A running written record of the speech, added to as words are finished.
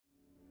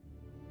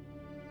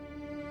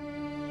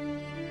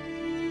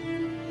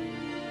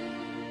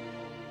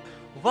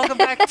Welcome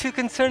back to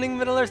Concerning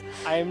Middle-earth.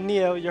 I am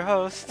Neo, your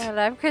host. And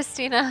I'm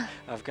Kristina.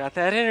 I've got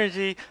that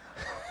energy.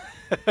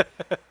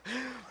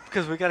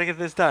 Because we got to get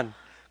this done.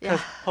 Because,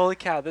 holy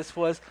cow, this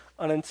was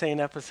an insane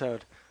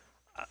episode.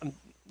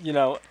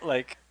 Yeah.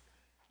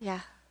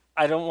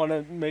 I don't want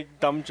to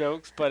make dumb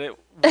jokes, but it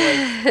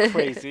was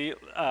crazy,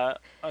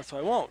 so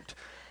I won't.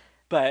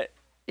 But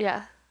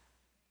Yeah.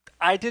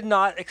 I did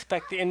not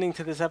expect the ending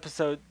to this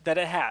episode that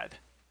it had,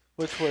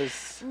 which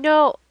was...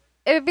 No,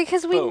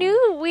 because we Boom.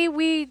 knew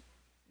we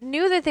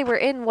knew that they were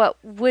in what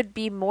would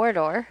be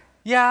Mordor.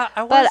 Yeah,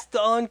 I was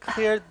still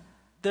unclear.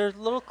 There's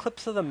little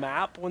clips of the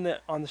map on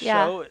the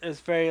show is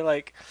very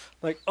like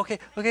okay.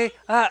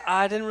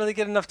 I didn't really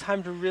get enough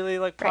time to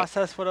really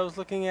process what I was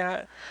looking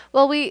at.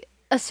 Well, we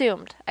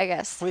assumed, I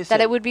guess, that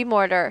it would be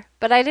Mordor,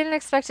 but I didn't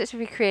expect it to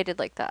be created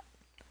like that.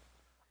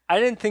 I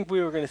didn't think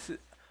we were gonna see.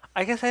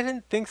 I guess I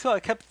didn't think so. I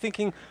kept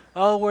thinking,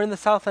 oh, we're in the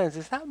Southlands.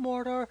 Is that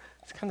Mordor?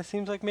 It kind of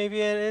seems like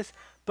maybe it is.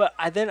 But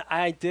I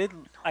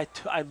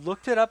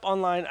looked it up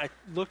online. I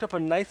looked up a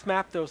nice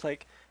map that was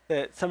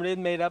that somebody had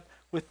made up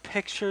with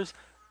pictures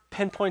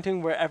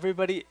pinpointing where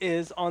everybody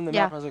is on the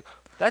map. I was like,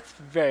 that's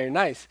very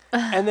nice.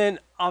 And then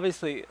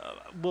obviously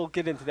we'll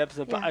get into the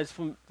episode, but I just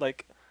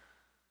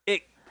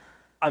it.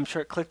 I'm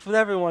sure it clicked with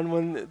everyone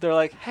when they're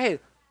like, "Hey,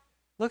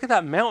 look at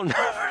that mountain!"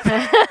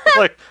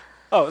 Like,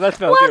 oh, that's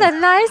mountain. What a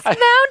nice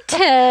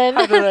mountain!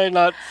 How did I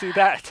not see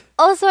that?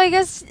 Also, I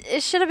guess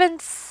it should have been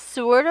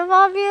sort of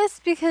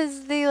obvious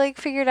because they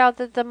figured out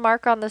that the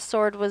mark on the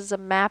sword was a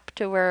map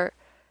to where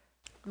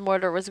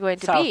Mordor was going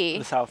to be.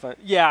 The Southland.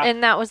 Yeah.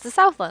 And that was the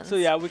Southlands. So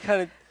yeah, we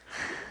kind of,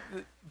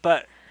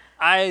 but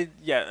I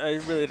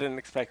really didn't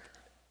expect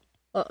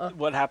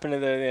what happened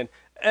at the end.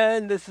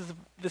 And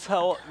this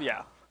whole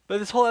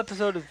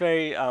episode is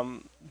very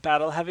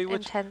battle heavy,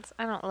 which intense.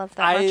 I don't love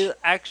that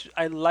much.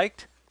 I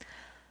liked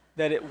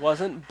that it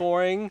wasn't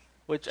boring,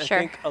 which I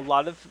think a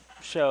lot of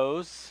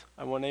shows,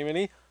 I won't name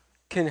any,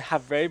 can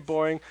have very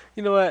boring.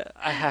 You know what?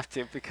 I have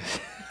to because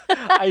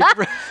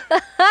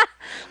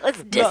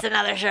let's diss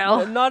another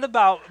show. Not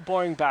about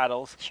boring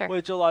battles,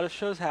 which a lot of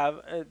shows have.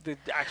 The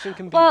action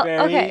can be very.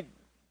 Okay.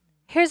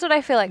 Here's what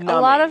I feel like.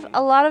 Numbing.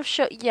 A lot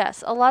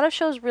of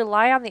shows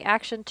rely on the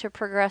action to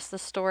progress the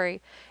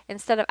story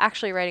instead of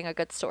actually writing a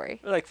good story.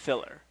 Like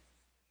filler.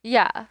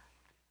 Yeah,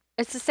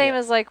 it's the same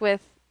as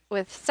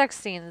with sex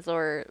scenes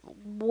or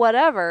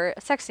whatever,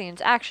 sex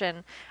scenes,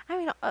 action. I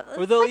mean,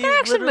 or they'll like an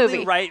action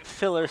movie. Write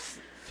filler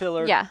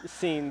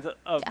scenes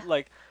of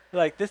like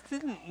this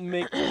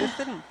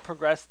didn't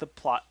progress the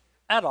plot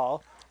at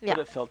all, but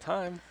it filled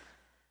time.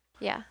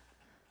 Yeah.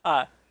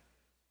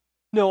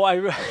 No,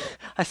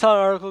 I saw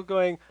an article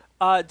going,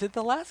 did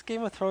the last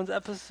Game of Thrones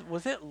episode,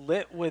 was it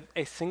lit with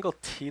a single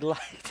tea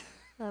light?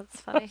 That's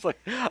funny. I was like,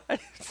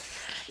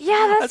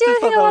 yeah, that's the other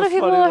thing a lot of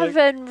people have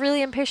been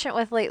really impatient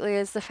with lately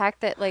is the fact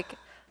that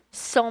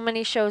so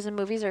many shows and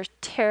movies are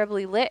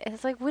terribly lit.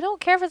 It's like, we don't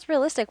care if it's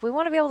realistic. We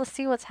want to be able to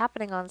see what's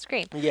happening on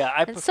screen.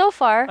 Yeah, so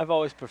far, I've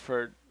always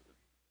preferred.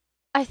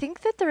 I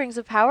think that The Rings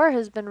of Power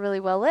has been really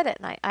well lit at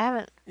night.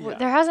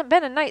 There hasn't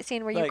been a night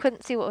scene where you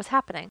couldn't see what was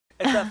happening.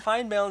 It's that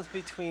fine balance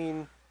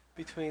between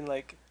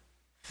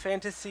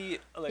fantasy,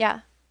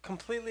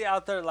 completely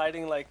out there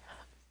lighting, where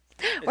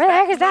the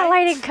heck is that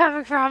lighting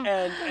coming from?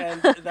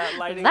 And that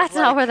lighting. That's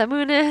not where the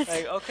moon is.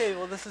 Okay,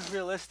 well this is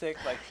realistic.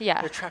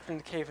 They're trapped in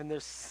the cave and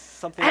there's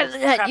something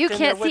that you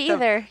can't see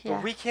either.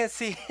 But we can't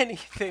see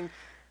anything.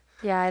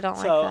 Yeah, I don't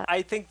like that. So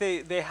I think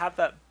they have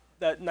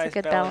that nice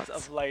balance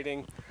of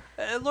lighting.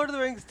 Lord of the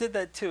Rings did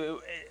that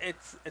too.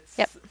 It's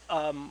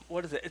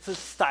what is it? It's a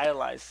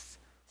stylized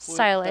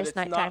nighttime. It's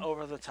not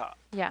over the top.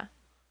 Yeah.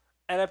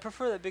 And I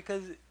prefer that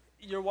because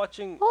you're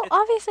watching. Well,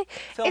 obviously,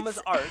 film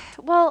is art.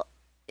 Well,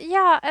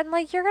 yeah, and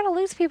you're gonna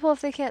lose people if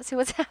they can't see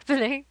what's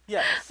happening.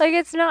 Yes.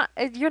 It's not.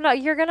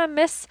 You're gonna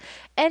miss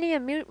any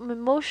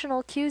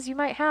emotional cues you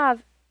might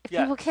have if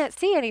people can't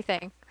see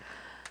anything.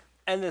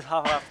 And this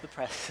hot off the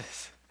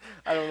presses.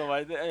 I don't know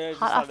why.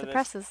 Hot off the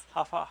presses.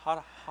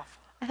 Hot.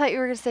 I thought you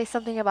were gonna say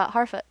something about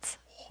Harfoots.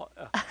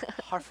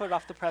 Harfoot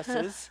off the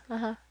presses.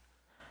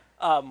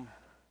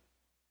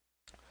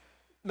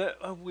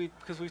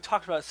 Because we've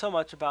talked about so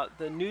much about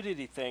the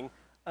nudity thing,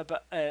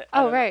 about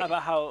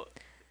about how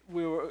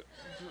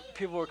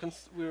people were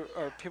concerned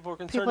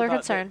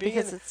about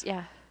because it's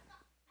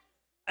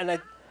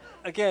And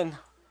again,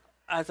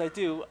 as I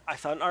do, I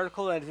saw an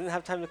article and I didn't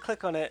have time to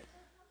click on it.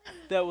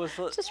 That was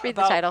just read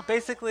the title.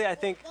 Basically, I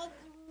think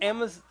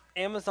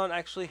Amazon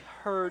actually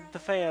heard the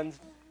fans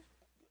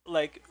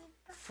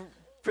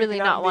really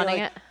not wanting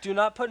it. Do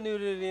not put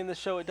nudity in the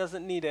show. It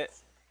doesn't need it.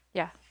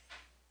 Yeah.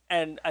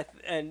 And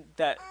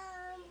that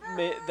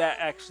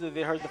actually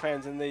they heard the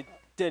fans and they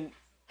didn't.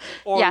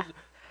 Or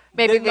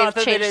maybe they've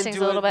changed things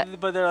a little bit.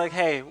 But they're like,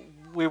 hey,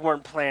 we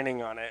weren't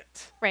planning on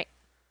it. Right.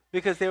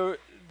 Because they were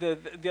the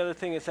other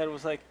thing it said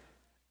was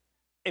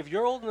if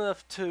you're old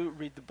enough to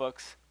read the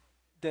books,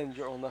 then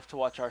you're old enough to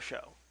watch our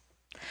show.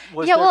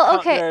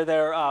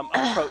 Their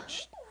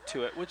approach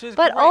to it, which is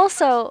but great.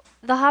 Also,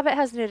 The Hobbit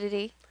has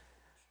nudity.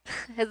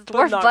 His But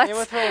dwarf not butts.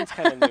 Game of Thrones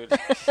kind of nude.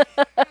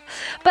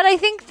 But I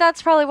think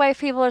that's probably why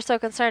people are so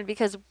concerned,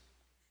 because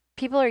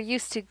people are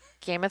used to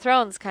Game of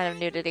Thrones kind of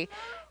nudity,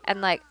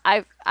 and like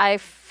I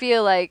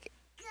feel like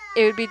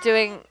it would be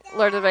doing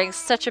Lord of the Rings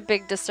such a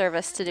big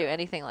disservice to do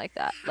anything like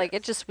that. Like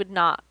it just would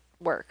not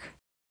work.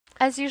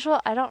 As usual,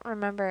 I don't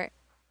remember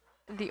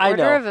the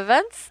order of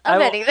events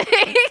of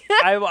anything.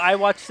 I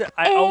watched it.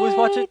 I always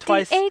watch it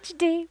twice.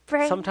 ADHD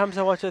brain. Sometimes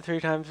I watch it 3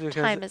 times because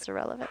Time is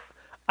irrelevant.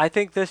 I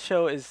think this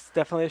show is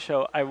definitely a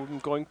show I'm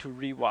going to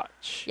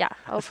rewatch. Yeah,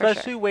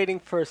 especially for sure. waiting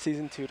for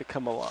season 2 to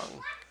come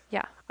along.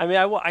 Yeah. I mean,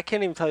 I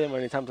can't even tell you how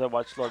many times I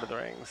watched Lord of the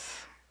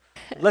Rings.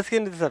 Let's get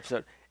into this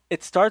episode.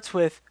 It starts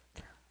with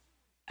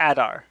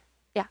Adar.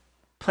 Yeah.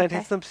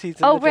 Planting some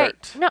seeds in the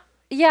dirt. No.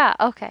 Yeah.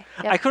 Okay.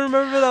 Yep. I couldn't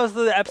remember if that was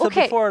the episode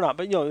before or not,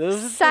 but this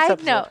is this episode.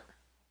 Side note.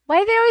 Why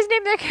do they always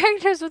name their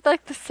characters with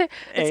like the same?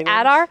 It's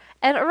Adar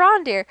and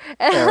Arondir.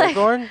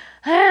 Aragorn?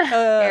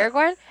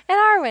 Aragorn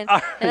and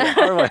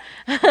Arwen.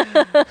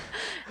 Arwen.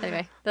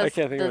 Anyway, I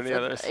can't think of any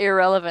others.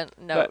 Irrelevant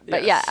note.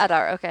 But yeah,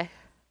 Adar. Okay.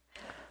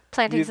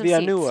 Planting some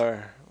seeds. The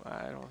Anur.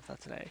 I don't know if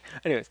that's an A.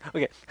 Anyways,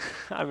 okay.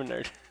 I'm a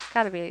nerd.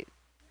 Gotta be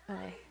an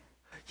A.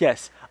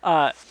 Yes.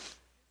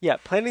 Yeah,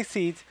 planting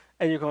seeds,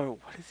 and you're going,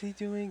 what is he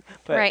doing?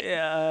 But,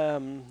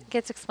 right.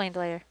 Gets explained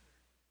later.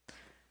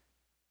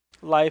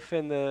 Life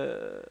in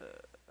the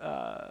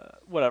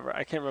whatever,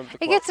 I can't remember the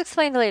quote. It gets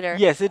explained later.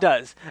 Yes, it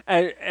does.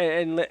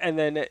 And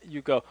then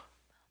you go,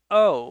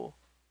 oh,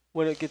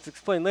 when it gets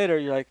explained later,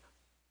 you're like,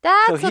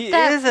 that's so what he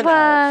that is an was.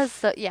 elf.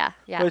 So, yeah.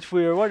 Which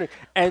we were wondering.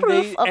 And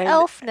Proof of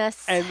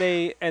elfness. And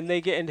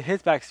they get into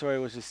his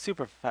backstory, which is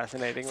super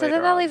fascinating. So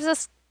then that leaves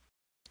us,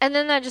 and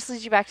then that just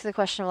leads you back to the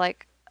question of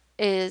like,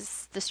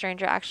 is the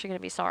stranger actually going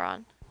to be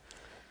Sauron?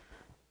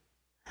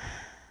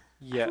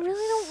 Yes. I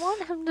really don't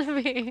want him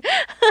to be.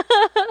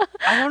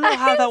 I don't know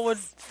how that would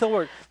still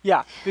work.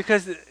 Yeah,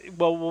 because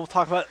we'll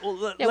talk about.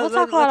 We'll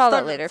talk about all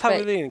that later.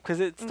 Because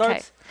it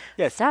starts.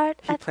 Okay. Yes.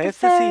 He plants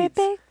the seeds.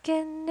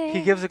 Beginning.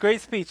 He gives a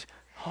great speech.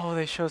 Oh,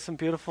 they show some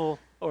beautiful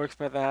orcs.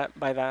 By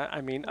that I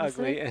mean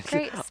ugly and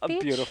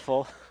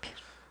beautiful.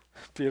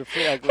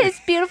 Beautifully ugly. His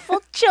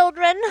beautiful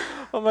children.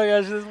 Oh my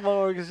gosh, this one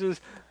orc is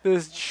just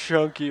this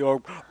chunky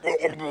orc. I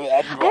think it'd be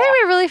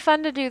really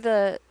fun to do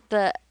the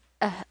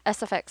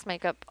SFX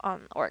makeup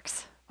on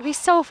orcs. It'd be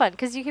so fun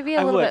because you could be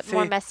a little bit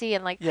more messy,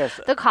 and like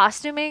the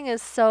costuming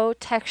is so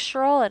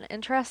textural and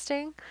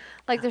interesting.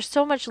 Like there's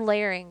so much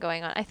layering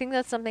going on. I think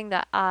that's something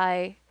that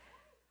I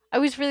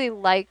always really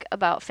like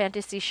about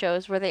fantasy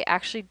shows, where they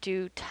actually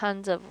do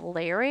tons of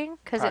layering,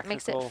 because it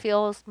makes it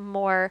feel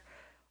more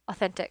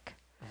authentic.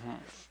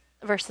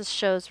 Versus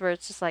shows where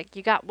it's just like,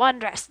 you got one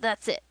dress,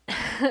 that's it.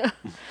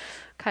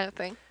 Kind of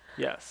thing.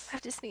 Yes. I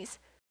have to sneeze.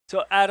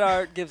 So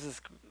Adar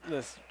gives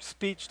this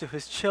speech to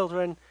his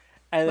children,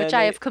 and which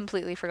I have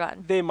completely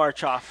forgotten. They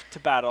march off to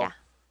battle. Yeah.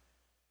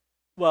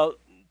 Well,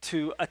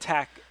 to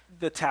attack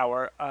the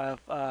tower of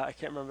I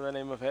can't remember the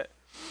name of it.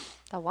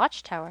 The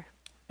Watchtower.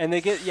 And they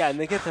get there,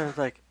 and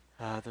like,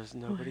 there's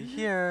nobody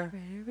here.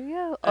 Here we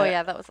go. Oh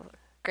yeah, that was a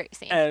great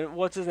scene. And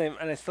what's his name?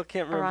 And I still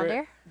can't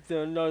remember.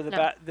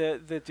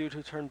 Arondir? The dude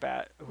who turned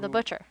bat. The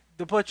butcher.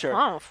 The butcher.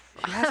 Oh,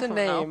 he has a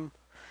name.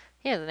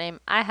 He has a name.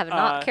 I have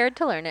not cared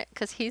to learn it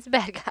because he's a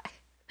bad guy.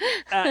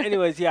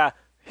 Anyways, yeah.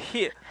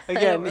 He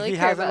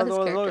has another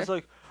one of those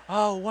like,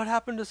 oh, what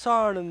happened to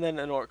Sauron? And then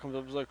an orc comes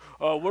up and is like,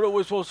 oh, what are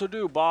we supposed to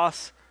do,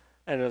 boss?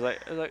 And it was like,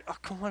 oh,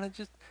 come on,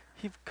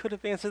 he could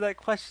have answered that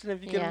question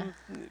if you give him.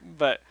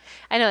 But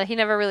I know he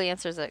never really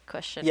answers that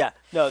question. Yeah,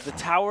 no, the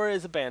tower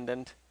is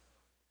abandoned,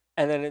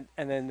 and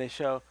then they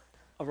show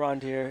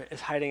Arondir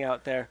is hiding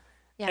out there,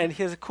 and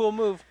he has a cool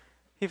move.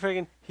 He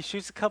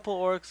shoots a couple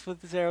orcs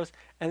with his arrows,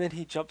 and then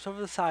he jumps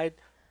over the side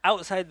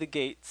outside the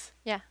gates.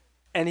 Yeah.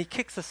 And he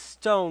kicks a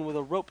stone with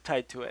a rope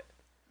tied to it.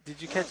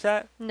 Did you catch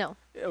that? No.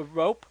 A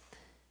rope?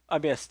 I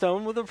mean, a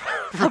stone with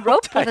a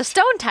rope with a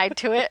stone tied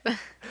to it.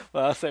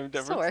 Well, same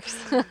difference.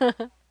 Still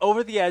works.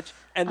 Over the edge,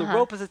 and the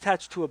rope is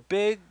attached to a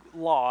big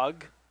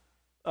log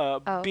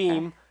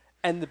beam,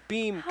 and the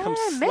beam comes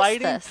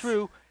sliding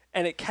through,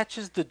 and it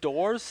catches the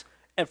doors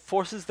and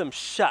forces them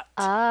shut.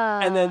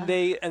 And then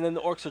the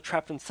orcs are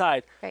trapped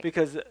inside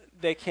because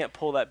they can't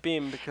pull that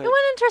beam. Because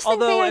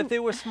although if they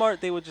were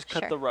smart, they would just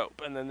cut the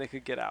rope and then they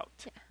could get out.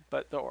 Yeah.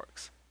 But the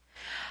orcs.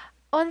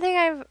 One thing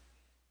I've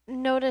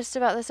noticed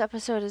about this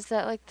episode is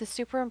that like the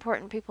super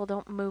important people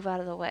don't move out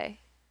of the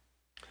way.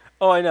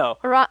 Oh, I know.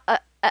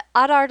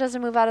 Adar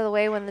doesn't move out of the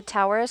way when the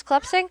tower is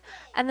collapsing,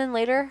 and then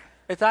later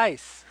it's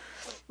ice.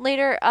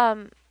 Later,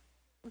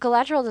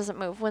 Galadriel doesn't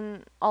move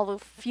when all the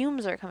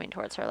fumes are coming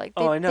towards her. Like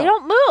I know. They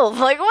don't move.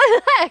 Like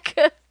what the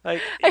heck?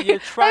 Like you're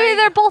trying. I mean,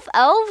 they're both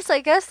elves.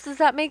 I guess does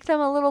that make them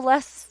a little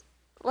less?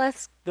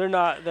 They're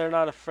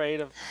not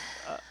afraid of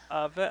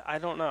it. I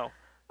don't know.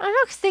 I don't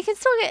know, because they can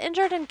still get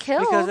injured and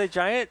killed. Because a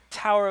giant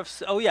tower of...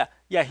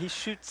 he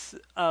shoots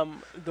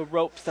the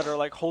ropes that are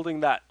like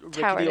holding that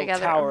rickety old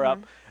tower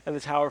up, and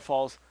the tower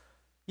falls.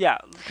 Yeah,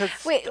 because...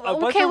 Wait,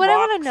 okay, what I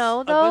want to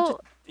know,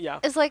 though,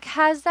 is like,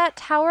 has that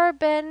tower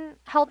been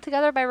held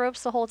together by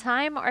ropes the whole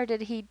time, or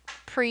did he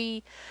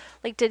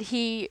did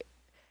he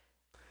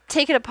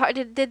take it apart?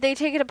 Did they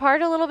take it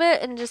apart a little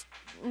bit and just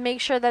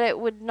make sure that it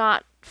would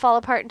not fall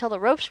apart until the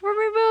ropes were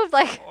removed?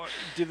 Like, or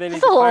do they need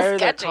that's a to little fire the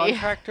sketchy.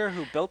 contractor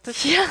who built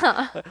it?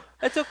 Yeah.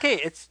 It's okay.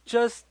 It's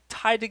just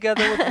tied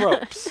together with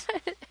ropes.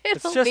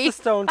 It's just a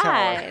stone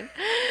tower.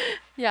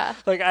 Yeah.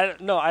 Like, I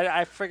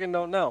freaking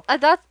don't know.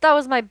 That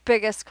was my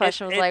biggest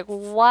question. Was like,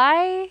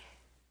 why?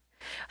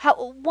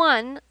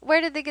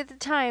 Where did they get the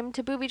time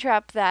to booby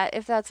trap that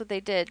if that's what they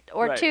did?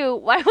 Or Right. 2,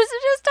 why was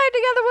it just tied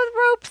together with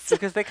ropes?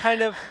 Because they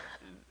kind of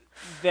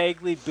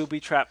vaguely booby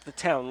trap the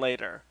town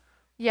later.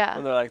 Yeah.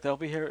 When they're like, they'll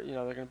be here, they're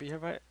going to be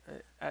here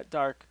at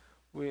dark.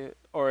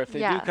 Or if they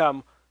Yeah. do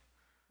come,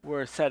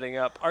 we're setting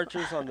up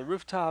archers on the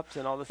rooftops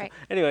and all this. Right.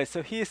 Anyway,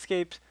 so he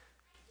escapes,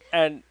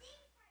 and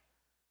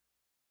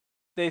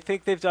they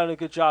think they've done a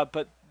good job,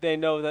 but they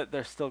know that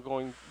they're still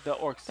going. The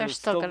orcs are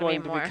still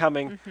going to be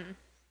coming. Mm-hmm.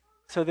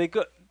 So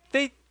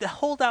they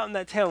hold out in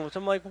that town, which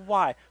I'm like,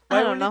 why? I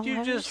Why don't know.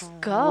 wouldn't you just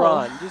go?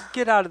 run? Just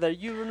get out of there.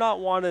 You're not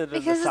wanted in the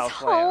Because it's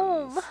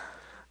Southlands. home.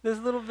 This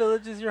little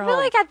village is your I home. feel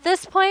like at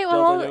this point with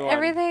Build a new one.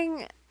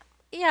 everything,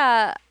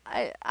 yeah,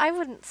 I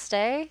wouldn't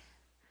stay.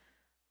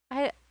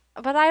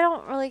 But I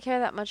don't really care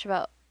that much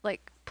about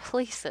like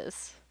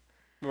places.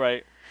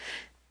 Right.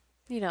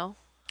 Like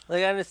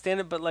I understand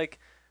it, but like,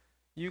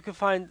 you can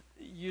find.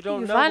 You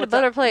don't know. Find a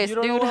better place, You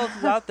don't know dude. what else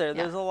is out there.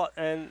 Yeah. There's a lot,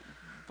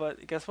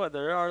 but guess what?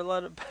 There are a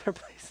lot of better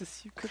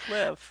places you could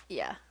live.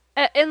 Yeah.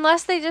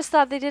 Unless they just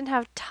thought they didn't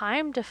have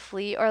time to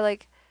flee, or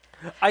like.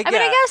 I mean,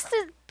 I guess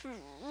that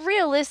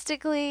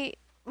realistically,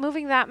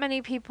 moving that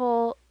many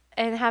people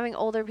and having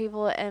older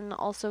people and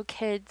also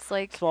kids,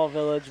 like. Small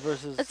village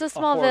versus. It's a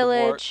small horde of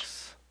village.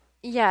 orcs.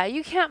 Yeah,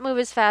 you can't move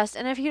as fast,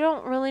 and if you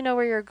don't really know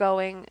where you're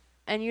going,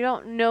 and you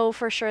don't know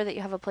for sure that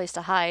you have a place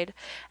to hide,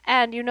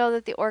 and you know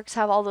that the orcs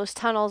have all those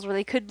tunnels where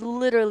they could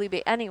literally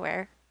be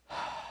anywhere.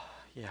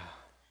 Yeah.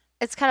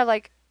 It's kind of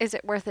like, is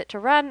it worth it to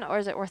run, or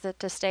is it worth it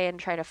to stay and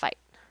try to fight?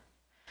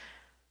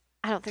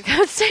 I don't think I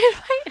would stay and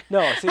fight.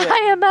 No, see,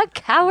 I am a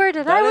coward,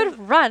 and I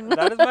would run.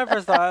 That is my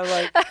first thought. I'm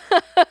like,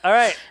 all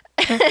right.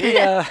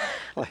 Yeah.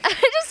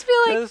 I just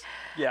feel like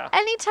yeah.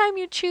 anytime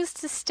you choose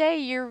to stay,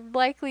 you're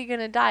likely going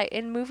to die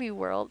in movie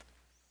world.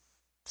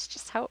 It's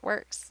just how it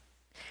works.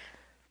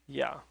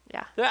 Yeah.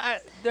 Yeah.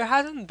 There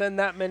hasn't been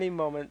that many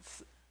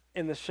moments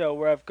in the show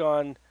where I've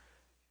gone,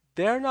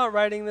 they're not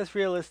writing this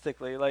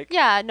realistically. Like.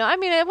 Yeah, no, I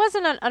mean, it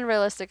wasn't an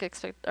unrealistic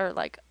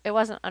it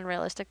wasn't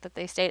unrealistic that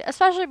they stayed,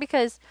 especially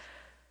because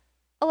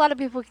a lot of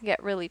people can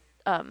get really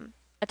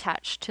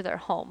attached to their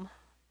home,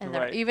 and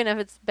Right. even if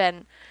it's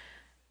been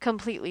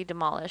completely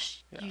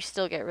demolished, Yeah. you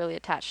still get really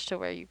attached to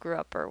where you grew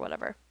up or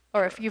whatever.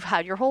 Or if you've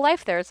had your whole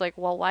life there, it's like,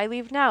 well, why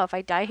leave now? If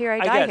I die here, I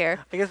die here.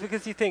 I guess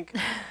because you think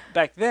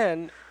back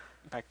then,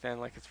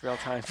 like it's real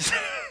times.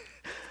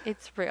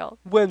 It's real.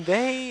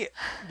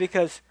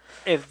 Because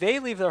if they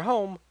leave their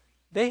home,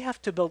 they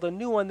have to build a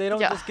new one. They don't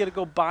just get to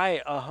go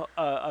buy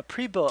a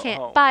pre-built home.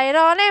 Can't buy it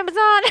on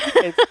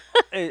Amazon.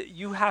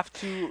 You have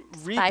to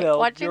Despite rebuild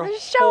watching your the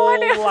show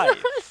on whole Amazon.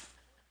 life.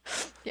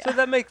 Yeah. So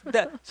that makes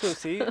that. So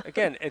see,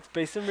 again, it's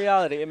based in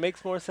reality. It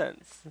makes more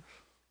sense.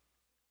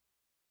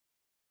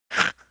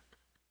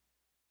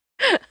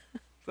 Is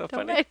that Don't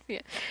funny? make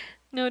me-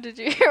 No, did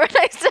you hear what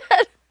I said?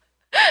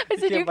 I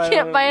said you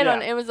can't buy it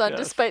on yeah, Amazon yes.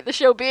 despite the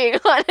show being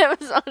on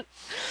Amazon.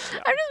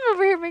 Yeah. I'm just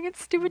over here making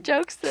stupid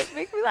jokes that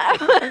make me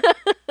laugh.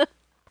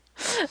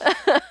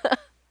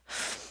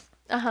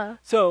 Uh-huh.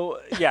 So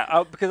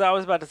yeah, because I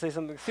was about to say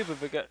something stupid,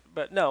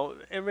 but no,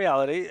 in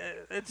reality,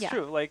 it's Yeah.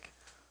 true. Like,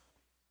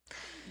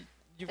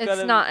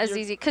 It's not as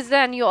easy because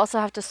then you also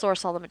have to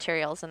source all the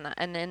materials and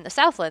in the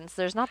Southlands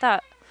there's not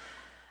that.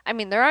 I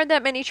mean, there aren't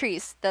that many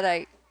trees that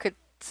I could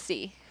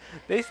see.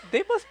 They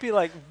must be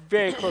like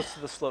very close to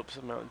the slopes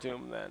of Mount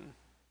Doom then.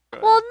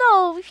 Well,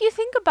 no, if you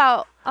think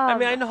about. I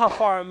mean, I know how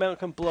far a mountain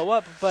can blow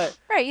up, but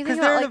Right, you because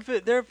think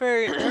about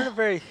they're in a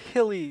very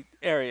hilly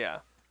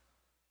area,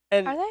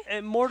 and Are they?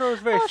 and Mordor is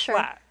very Oh, sure.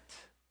 flat.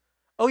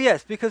 Oh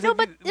yes, because No, if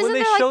but when isn't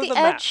they there show like the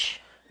the map,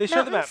 edge? they show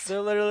the map. mountains?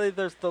 They're literally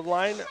there's the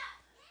line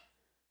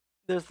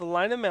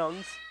of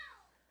mountains,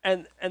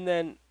 and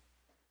then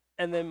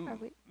Are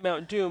we-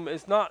 Mount Doom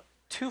is not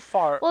too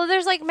far. Well,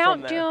 there's like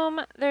Mount there.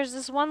 Doom. There's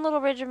this one little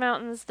ridge of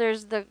mountains.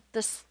 There's the.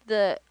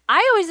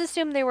 I always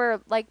assumed they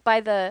were like by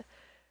the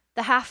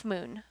half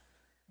moon.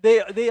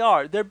 They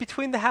are. They're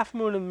between the Half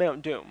Moon and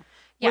Mount Doom,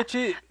 Yeah. which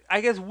I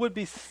guess would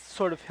be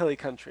sort of hilly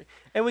country.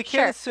 And we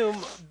can't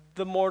assume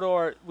the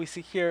Mordor we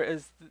see here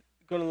is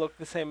going to look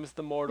the same as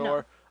the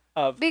Mordor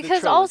of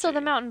Because the also the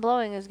trilogy. mountain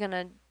blowing is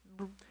gonna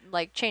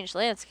like change the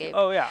landscape.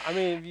 Oh yeah, I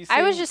mean, have you seen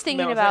I was just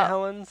thinking Mount about- St.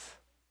 Helens?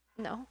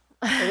 No.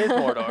 It is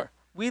Mordor.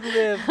 We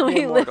live We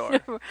near live Mordor.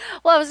 near-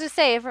 Well, I was gonna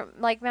say if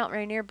like Mount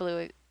Rainier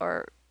blew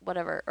or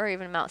whatever, or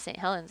even Mount St.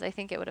 Helens, I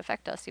think it would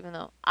affect us, even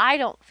though I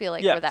don't feel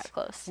like we're Yes. that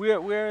close.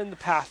 We're in the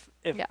path.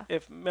 Yeah.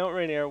 If Mount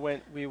Rainier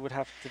went, we would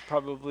have to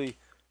probably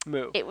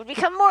move, It would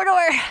become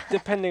Mordor.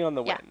 depending on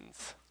the Yeah.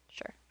 winds.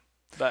 Sure.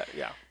 But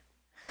yeah.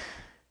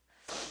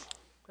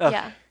 Ugh.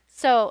 Yeah.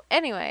 So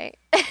anyway,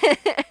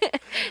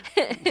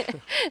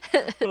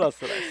 What What else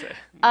did I say?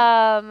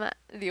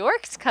 The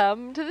orcs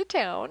come to the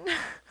town.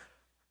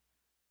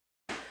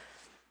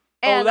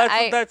 And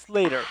that's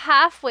later.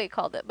 Halfway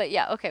called it, but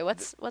yeah. Okay,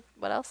 what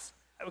else?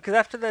 Because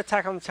after the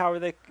attack on the tower,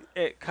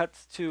 it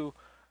cuts to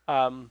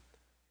the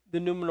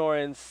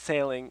Numenorians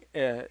sailing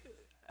at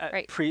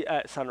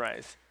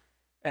sunrise,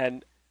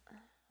 and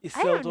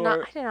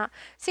Isildur. I did not.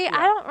 See,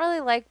 I don't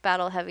really like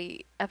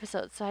battle-heavy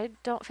episodes, so I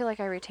don't feel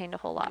like I retained a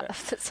whole lot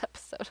of this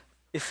episode.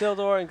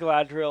 Isildur and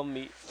Galadriel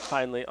meet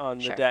finally on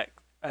the deck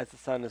as the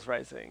sun is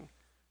rising,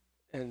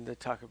 and they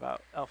talk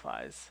about elf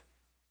eyes.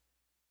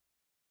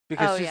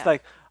 Because she's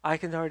like, I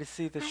can already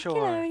see the shore. I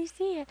can already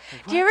see it.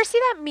 Like, do you ever see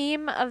that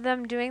meme of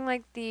them doing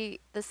like the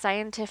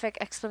scientific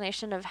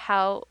explanation of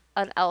how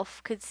an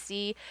elf could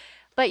see?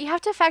 But you have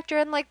to factor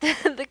in like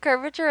the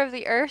curvature of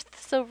the earth.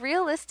 So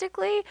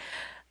realistically,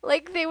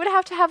 like they would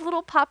have to have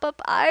little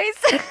pop-up eyes.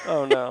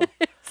 Oh no.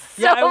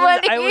 Yeah,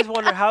 I always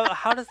wonder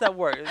how does that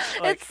work?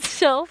 It's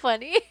so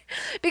funny.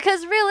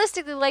 Because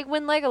realistically, like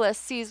when Legolas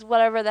sees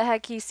whatever the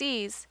heck he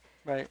sees,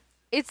 right.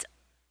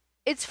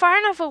 It's far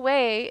enough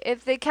away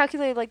if they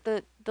calculate like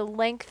the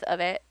length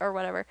of it or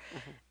whatever.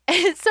 Mm-hmm.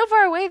 It's so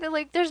far away that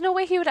like there's no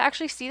way he would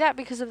actually see that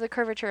because of the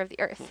curvature of the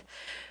earth.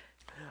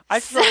 I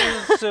just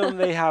assume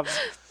they have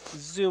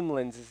zoom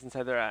lenses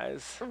inside their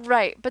eyes.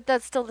 Right, but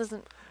that still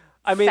doesn't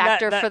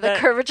factor for the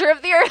curvature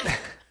of the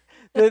earth.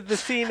 the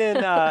scene in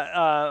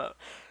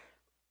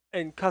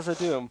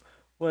Khazad-dûm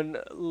when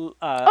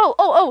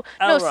no,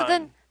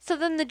 so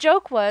then the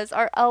joke was,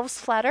 are elves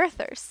flat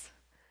earthers?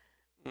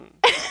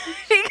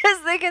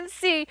 Because they can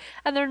see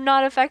and they're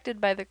not affected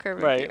by the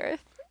curve of the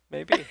earth.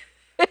 Maybe.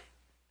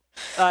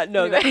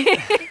 No. Anyway.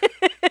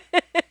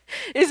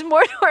 Is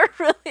Mordor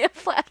really a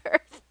flat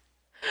earth?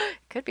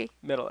 Could be.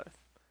 Middle Earth.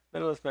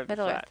 Middle Earth might be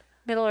flat.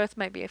 Middle Earth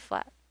might be a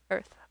flat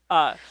earth.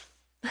 When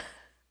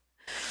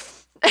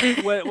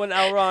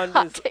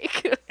Elrond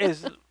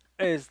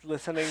is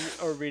listening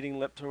or reading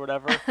lips or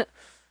whatever.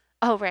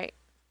 Oh, right.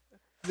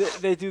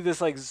 They do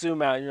this like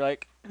zoom out and you're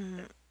like...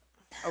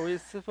 Are we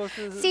supposed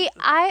to... See,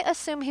 I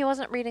assume he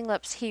wasn't reading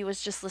lips. He was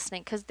just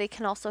listening because they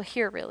can also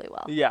hear really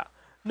well. Yeah.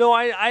 No,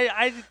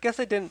 I guess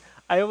I didn't.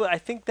 I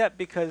think that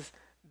because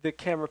the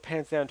camera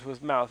pans down to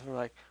his mouth and we're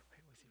like...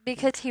 Wait, was he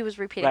because he was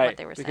repeating what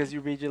they were saying. Because you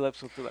read your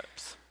lips with the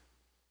lips.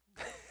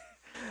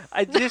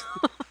 I just...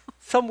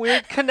 some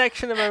weird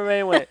connection in my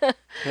brain went,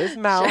 his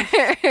mouth,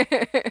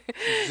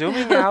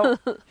 zooming out,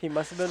 he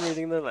must have been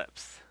reading their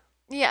lips.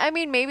 Yeah, I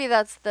mean, maybe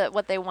that's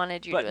what they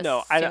wanted you to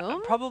assume. But no,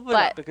 probably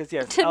not, because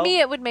yes. To me,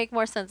 it would make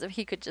more sense if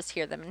he could just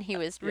hear them and he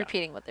was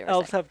repeating what they were saying.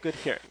 Elves have good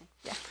hearing.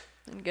 Yeah,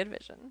 and good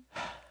vision.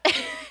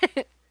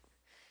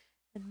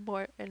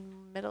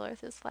 and Middle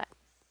Earth is flat.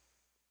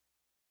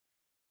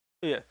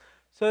 Yeah,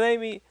 so they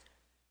meet.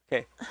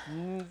 Okay,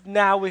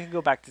 now we can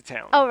go back to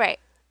town. Oh, right.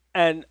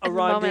 And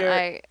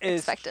Arondir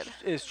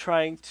is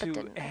trying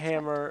to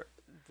hammer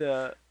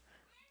the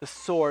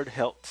sword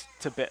hilt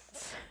to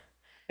bits,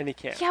 and he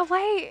can't. Yeah,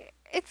 why?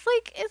 It's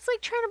like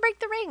trying to break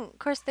the ring. Of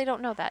course, they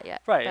don't know that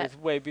yet. Right, it's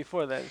way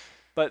before then.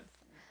 But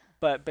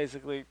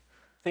basically,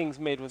 things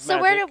made with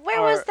magic. So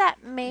where was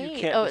that made? You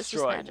can't it's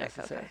just destroy magic.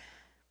 Okay.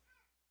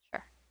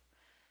 Sure.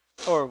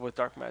 Or with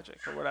dark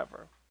magic or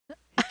whatever.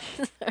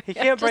 He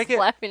can't break it.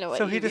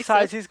 So he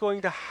decides he's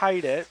going to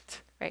hide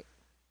it. Right.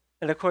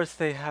 And of course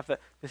they have a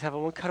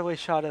one cutaway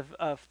shot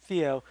of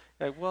Theo.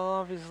 Like, well,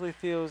 obviously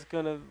Theo's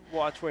gonna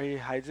watch where he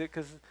hides it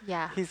because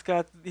he's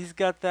got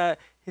that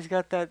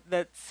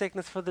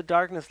sickness for the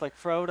darkness like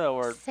Frodo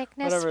or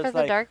sickness whatever. For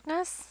the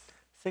darkness.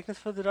 Sickness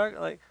for the dark,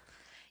 like.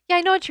 Yeah,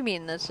 I know what you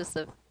mean. That's just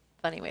a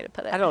funny way to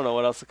put it. I don't know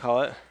what else to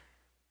call it.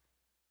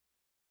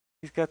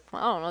 He's got. I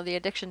don't know, the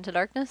addiction to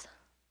darkness.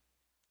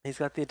 He's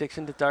got the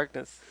addiction to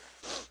darkness.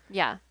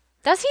 Yeah.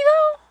 Does he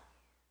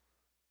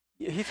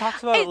though? He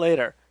talks about it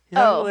later. He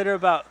talks later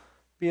about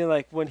being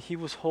like when he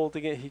was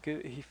holding it, he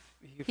could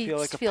feel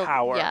like a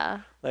power. Yeah.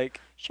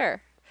 Like.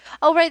 Sure.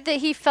 Oh, right. That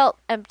he felt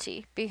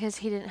empty because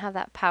he didn't have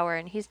that power,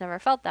 and he's never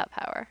felt that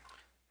power.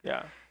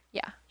 Yeah.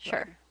 Yeah.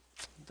 Sure.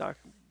 Dark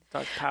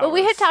powers. But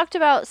we had talked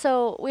about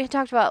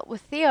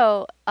with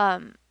Theo,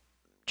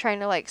 trying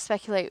to like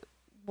speculate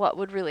what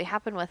would really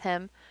happen with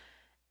him,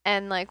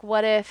 and like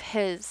what if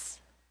his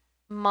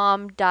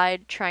mom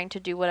died trying to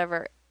do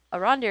whatever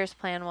Arondir's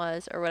plan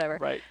was or whatever.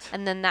 Right.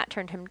 And then that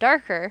turned him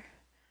darker.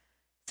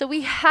 So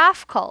we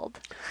half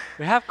called.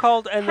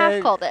 And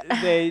then called it.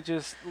 They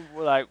just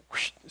were like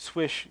whoosh,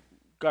 swish,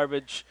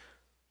 garbage.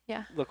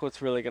 Yeah. Look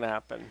what's really gonna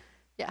happen.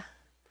 Yeah.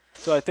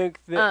 So I think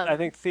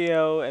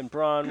Theo and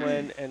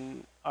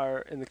Bronwyn are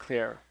in the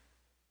clear.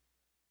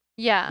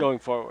 Yeah. Going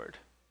forward.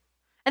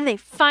 And they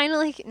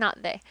finally not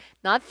Theo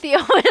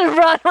and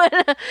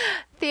Bronwyn.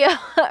 Theo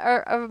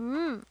or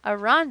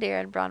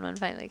Arondir and Bronwyn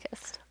finally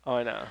kissed. Oh,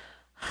 I know.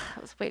 I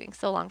was waiting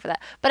so long for that.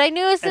 But I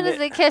knew as soon as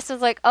they kissed, I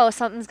was like, oh,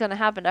 something's going to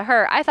happen to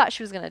her. I thought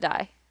she was going to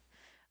die.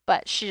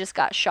 But she just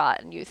got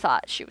shot, and you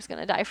thought she was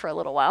going to die for a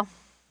little while.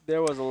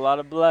 There was a lot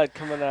of blood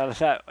coming out of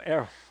that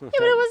arrow. Yeah,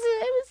 but it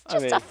was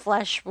just a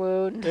flesh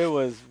wound. It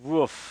was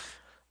woof.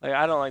 Like,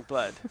 I don't like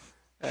blood.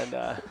 And,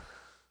 yeah.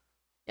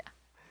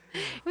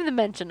 Even the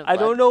mention of I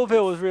blood. don't know if it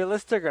was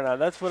realistic or not.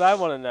 That's what I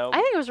want to know.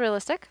 I think it was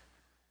realistic.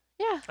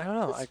 Yeah. I don't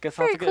know. It's I guess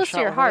I'll have to very get close shot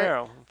to your with heart. an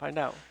arrow and find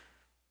out.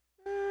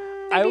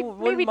 Maybe, I wouldn't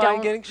maybe mind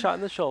don't. getting shot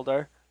in the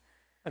shoulder.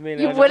 I mean,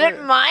 You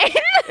wouldn't mind?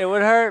 It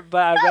would hurt,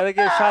 but I'd rather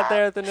get shot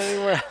there than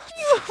anywhere else.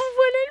 You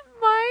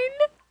wouldn't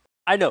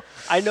mind?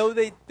 I know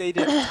they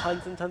did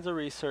tons and tons of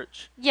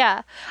research.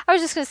 Yeah. I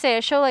was just going to say,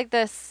 a show like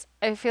this,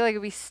 I feel like it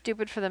would be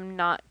stupid for them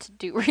not to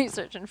do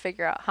research and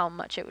figure out how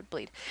much it would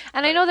bleed.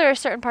 And I know there are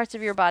certain parts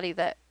of your body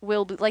that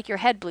will bleed, like your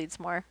head bleeds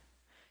more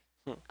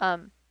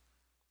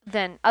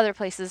than other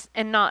places,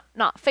 and not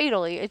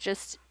fatally.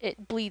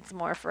 It bleeds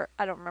more for,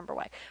 I don't remember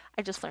why.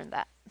 I just learned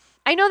that.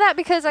 I know that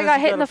because I got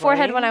hit in the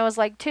forehead when I was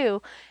like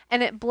 2,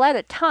 and it bled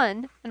a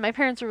ton, and my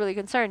parents were really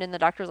concerned, and the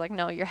doctor was like,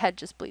 no, your head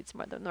just bleeds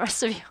more than the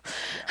rest of you.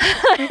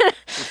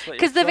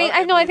 Because the vein,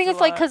 I think it's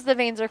like because the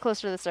veins are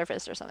closer to the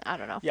surface or something. I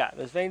don't know. Yeah,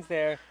 there's veins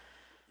there.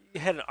 You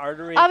had an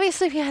artery.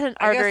 Obviously, if you had an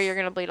artery, you're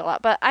going to bleed a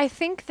lot. But I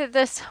think that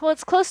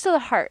it's close to the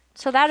heart.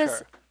 So that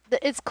is,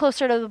 it's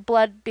closer to the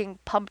blood being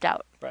pumped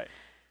out. Right.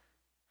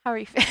 How are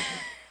you feeling?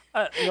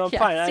 No, I'm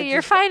fine. So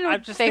you're fine with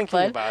I'm just fake thinking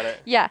blood. about it.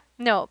 Yeah,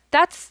 no,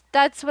 that's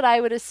what I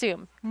would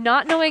assume.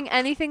 Not knowing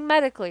anything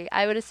medically,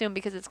 I would assume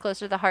because it's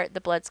closer to the heart,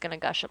 the blood's going to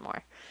gush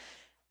more.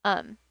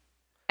 And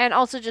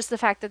also just the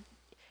fact that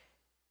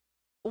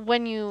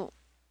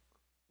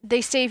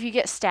they say if you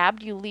get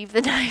stabbed, you leave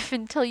the knife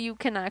until you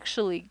can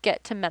actually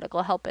get to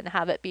medical help and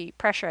have it be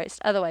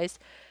pressurized. Otherwise,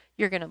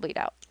 you're going to bleed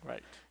out.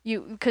 Right.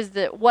 Because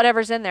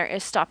whatever's in there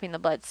is stopping the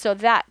blood. So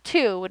that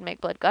too would make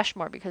blood gush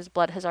more because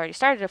blood has already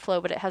started to flow,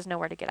 but it has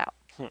nowhere to get out.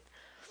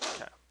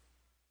 Okay.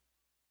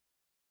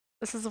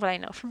 This is what I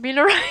know from being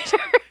a writer.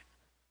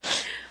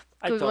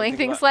 Googling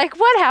things like,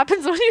 what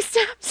happens when you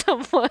stab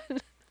someone?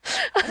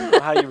 I don't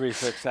know how you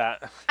research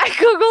that. I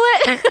Google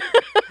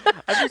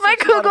it. My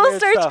Google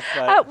search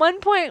at one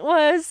point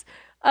was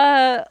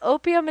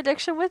opium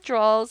addiction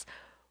withdrawals.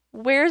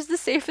 Where's the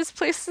safest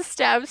place to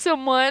stab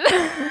someone?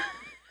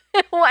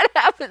 What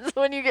happens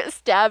when you get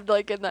stabbed?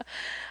 Like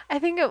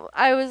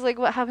I was like,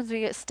 what happens when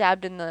you get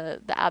stabbed in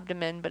the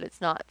abdomen, but it's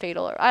not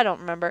fatal? Or I don't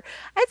remember.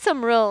 I had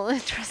some real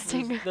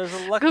interesting. There's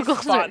a lucky Google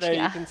spot search, there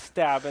yeah. you can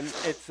stab, and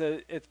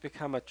it's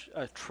become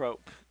a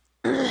trope.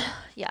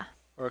 Yeah.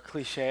 Or a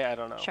cliche. I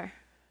don't know. Sure.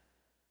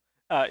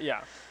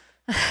 Yeah.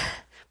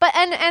 But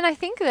and I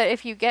think that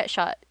if you get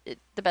shot,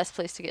 the best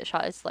place to get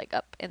shot is like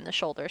up in the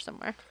shoulder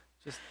somewhere.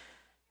 Just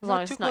as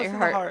long as it's not your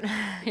heart.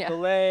 Yeah. The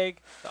leg,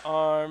 the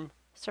arm.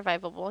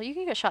 Survivable. You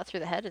can get shot through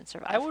the head and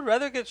survive. I would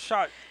rather get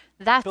shot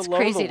That's below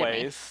crazy the to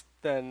waist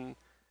than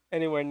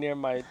anywhere near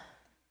my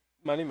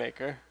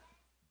moneymaker.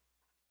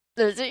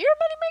 Is it your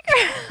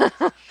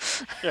moneymaker?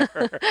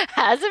 Sure.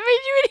 Has it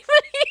made you any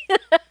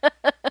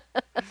money?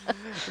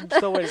 I'm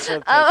still waiting for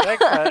the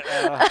paycheck.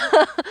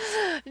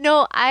 But,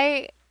 no,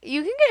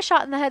 you can get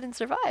shot in the head and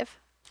survive.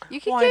 You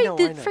can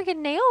get the freaking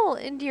nail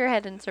into your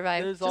head and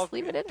survive. Just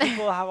leave it in there.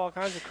 People have all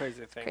kinds of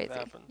crazy things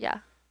happen. Yeah.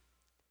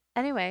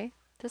 Anyway,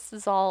 this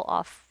is all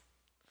off.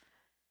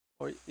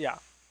 Or, yeah.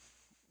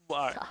 Well,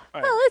 all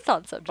right. Well, it's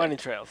on subject. Bunny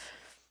trails.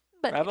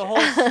 Bunny rabbit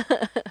holes?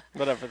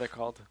 Whatever they're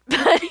called.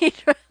 Bunny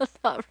trails,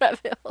 not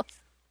rabbit holes.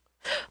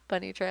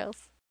 Bunny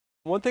trails.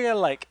 One thing I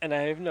like, and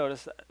I have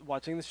noticed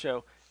watching the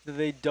show, that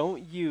they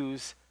don't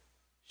use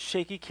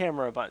shaky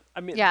camera button.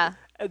 I mean, yeah.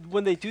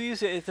 When they do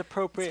use it, it's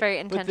appropriate. It's very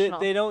intentional.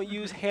 But they don't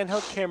use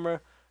handheld camera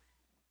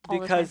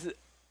because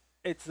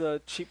it's a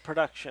cheap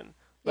production.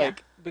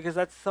 Like, because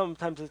that's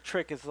sometimes the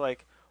trick is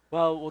like,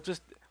 well,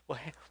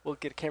 we'll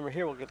get a camera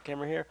here, we'll get a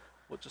camera here,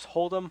 we'll just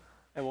hold them,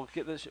 and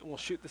we'll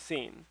shoot the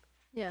scene.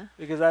 Yeah.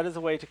 Because that is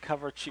a way to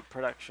cover cheap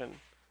production,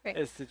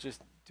 is to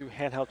just do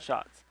handheld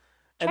shots.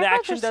 And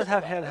Tripods the action does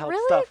have handheld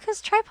really? stuff. Because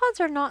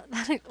tripods are not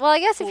that. Well, I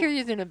guess if you're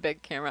using a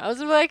big camera, I was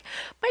like,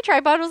 my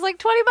tripod was like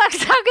 $20.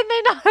 How can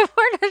they not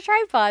afford a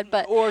tripod?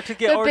 But or to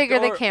get the bigger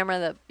the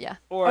camera,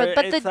 but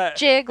the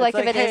jig, like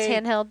if it is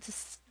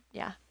handheld,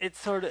 yeah.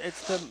 It's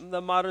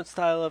the modern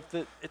style of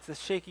it's a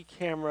shaky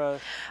camera.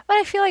 But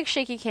I feel like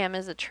shaky cam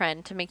is a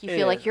trend to make you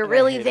feel like you're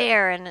really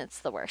there, and it's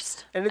the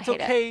worst. And it's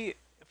okay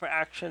for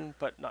action,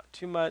 but not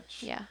too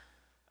much. Yeah.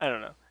 I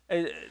don't know.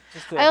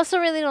 I also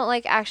really don't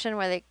like action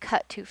where they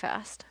cut too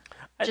fast.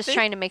 Just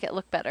trying to make it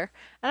look better.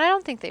 And I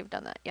don't think they've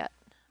done that yet.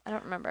 I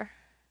don't remember.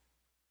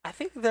 I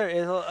think there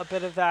is a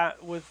bit of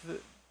that with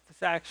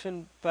this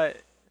action, but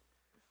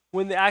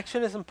when the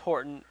action is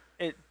important,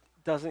 it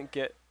doesn't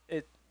get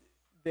it.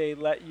 They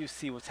let you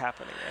see what's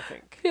happening, I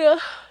think. Yeah.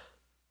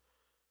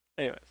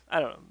 Anyways,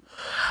 I don't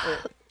know.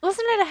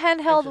 Wasn't it a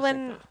handheld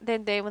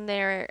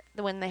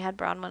when they had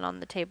Bronwyn on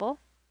the table?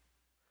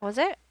 Was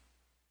it?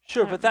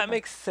 Sure, but that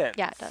makes sense.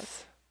 Yeah, it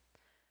does.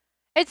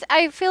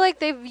 I feel like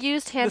they've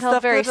used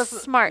handheld very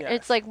smart.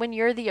 It's like when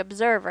you're the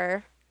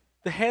observer.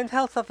 The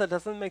handheld stuff that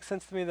doesn't make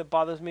sense to me, that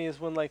bothers me, is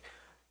when like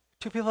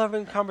two people are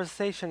having a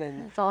conversation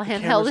and it's all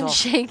handheld and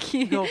shaky.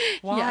 You go,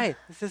 why? Yeah.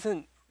 This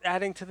isn't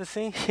adding to the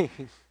scene.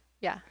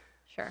 Yeah,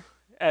 sure.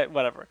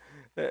 Whatever.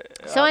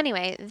 So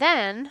anyway,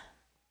 then.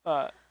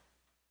 I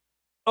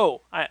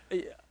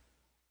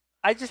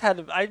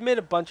made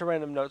a bunch of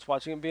random notes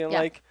watching it, being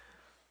like,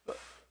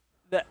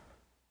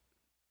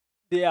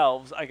 the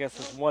elves, I guess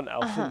there's one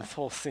elf in this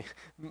whole scene.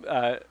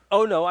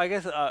 Oh no, I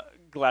guess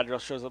Galadriel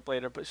shows up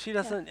later, but she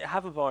doesn't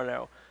have a bow and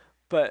arrow.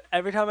 But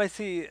every time I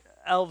see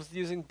elves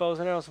using bows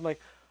and arrows, I'm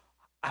like,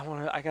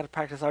 I gotta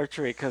practice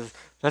archery because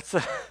that's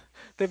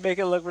they make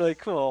it look really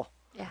cool.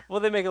 Yeah. Well,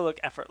 they make it look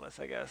effortless,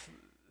 I guess.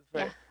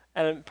 Right. Yeah.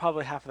 And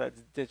probably half of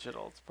that's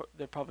digital.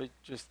 They're probably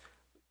just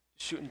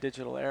shooting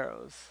digital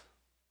arrows.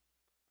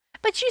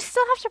 But you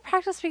still have to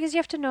practice because you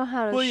have to know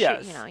how to shoot.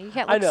 Yes. You know, you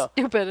can't look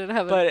stupid and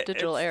have a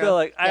digital arrow. Still,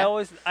 like I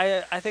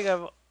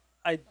think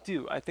I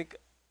do. I think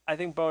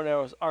bow and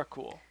arrows are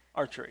cool.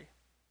 Archery.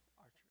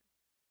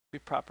 Be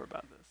proper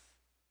about this.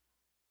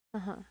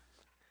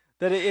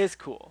 That it is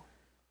cool.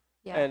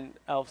 Yeah. And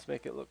elves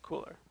make it look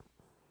cooler.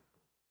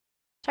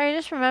 Sorry, I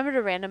just remembered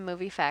a random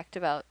movie fact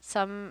about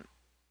some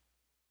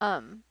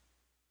that's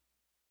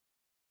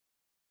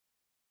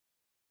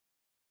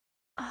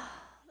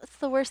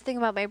the worst thing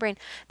about my brain.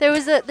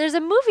 There's a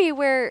movie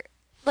where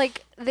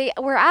like they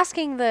were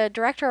asking the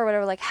director or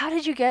whatever, like, how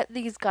did you get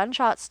these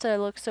gunshots to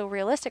look so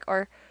realistic,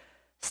 or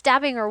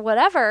stabbing or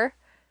whatever?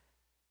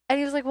 And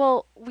he was like,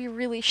 well, we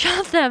really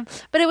shot them.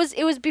 But it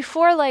was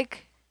before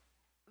like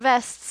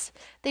vests.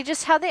 They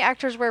just had the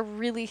actors wear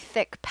really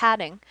thick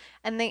padding,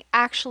 and they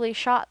actually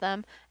shot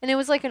them. And it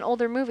was like an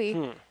older movie.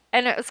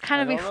 And it was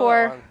kind of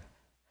before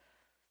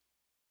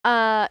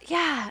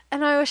yeah,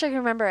 and I wish I could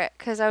remember it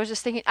because I was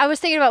thinking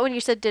about when you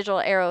said digital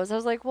arrows. I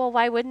was like, well,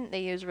 why wouldn't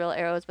they use real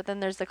arrows? But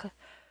then there's the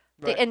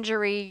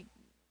injury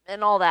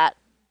and all that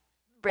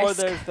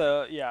risk. Or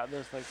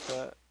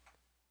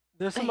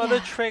there's some other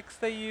tricks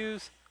they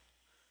use.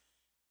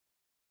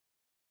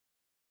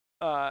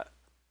 I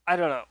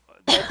don't know.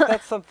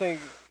 That's something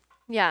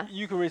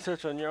you can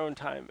research on your own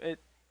time.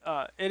 It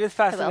is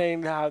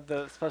fascinating how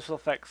the special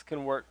effects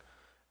can work,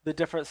 the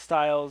different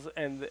styles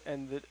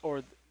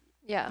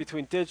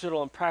between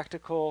digital and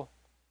practical.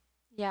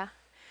 Yeah.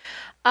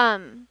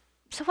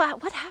 So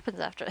what happens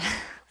after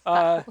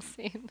that whole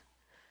scene?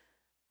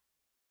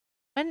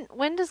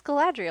 When does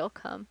Galadriel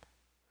come?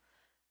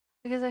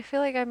 Because I feel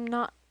like I'm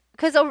not.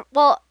 Because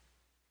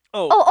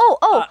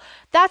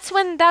that's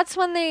when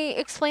they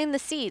explain the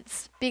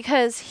seeds,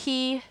 because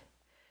he.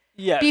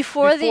 Yes,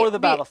 before the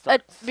battle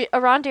starts.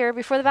 Arondir,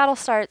 before the battle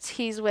starts,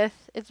 he's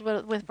with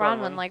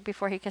Bronwyn, like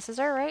before he kisses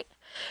her, right?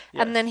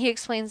 Yes. And then he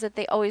explains that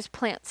they always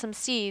plant some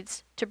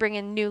seeds to bring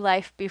in new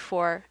life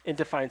before. In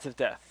defiance of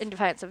death. In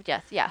defiance of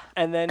death, yeah.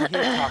 And then he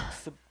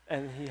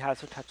he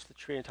has her touch the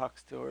tree and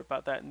talks to her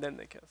about that, and then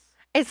they kiss.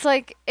 It's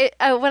like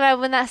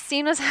when that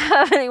scene was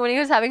happening, when he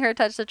was having her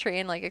touch the tree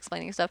and like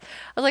explaining stuff,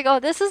 I was like, oh,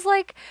 this is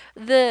like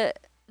the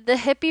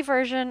hippie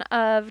version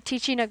of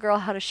teaching a girl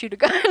how to shoot a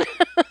gun.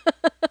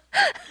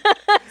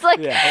 It's like,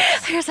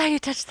 here's how you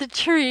touch the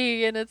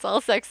tree, and it's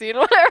all sexy and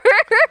whatever.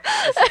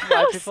 This is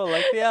why people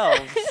like the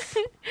elves.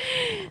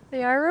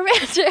 They are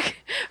romantic,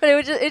 but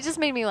it just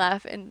made me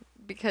laugh, and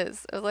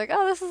because I was like,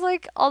 oh, this is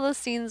like all those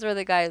scenes where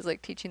the guy is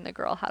like teaching the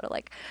girl how to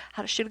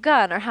shoot a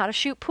gun or how to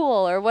shoot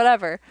pool or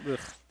whatever. Ugh,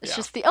 it's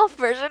just the elf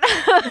version.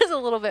 It's a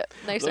little bit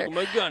nicer. Look at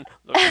my gun.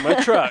 Look at my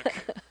truck.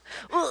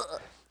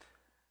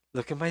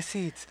 Look at my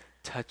seeds.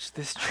 Touch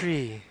this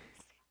tree.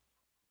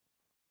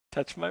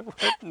 Touch my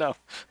what? No.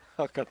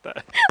 I'll cut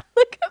that.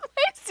 Look at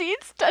my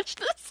seeds. Touch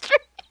this tree.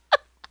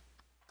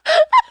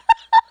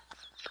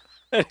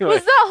 Anyway.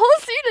 Was that whole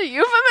scene a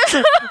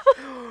euphemism?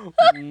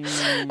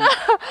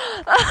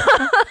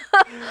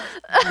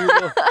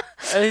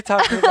 And he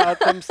talks about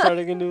them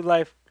starting a new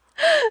life.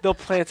 They'll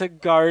plant a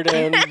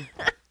garden.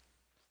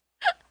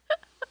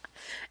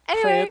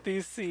 Anyway, plant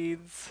these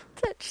seeds.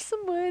 Touch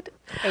some wood.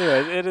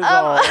 Anyways, it is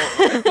all.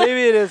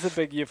 Maybe it is a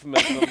big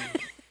euphemism.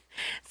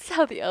 It's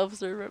how the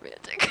elves are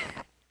romantic.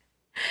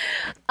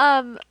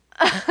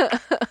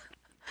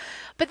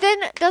 But then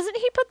doesn't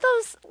he put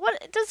those?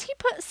 What does he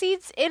put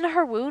seeds in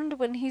her wound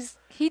when he?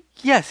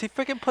 Yes, he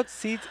freaking puts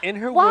seeds in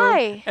her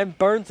wound and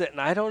burns it, and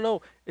I don't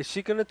know. Is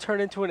she gonna turn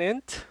into an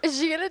int? Is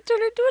she gonna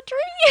turn into a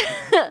tree?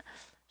 Is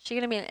she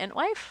gonna be an int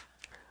wife?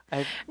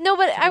 No,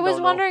 but I was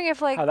wondering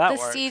if like the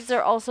seeds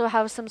are also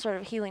have some sort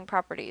of healing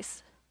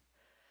properties.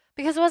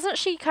 Because wasn't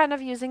she kind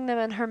of using them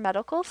in her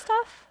medical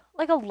stuff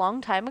like a long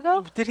time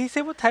ago? Did he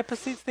say what type of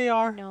seeds they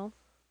are? No.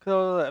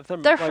 If they're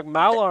like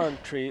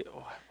Malorn tree.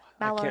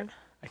 Malorn.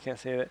 I can't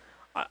say that.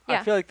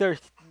 I feel like their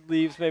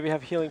leaves maybe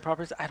have healing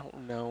properties. I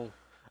don't know.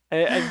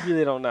 I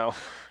really don't know.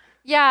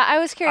 Yeah, I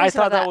was curious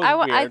about that.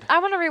 Was weird. I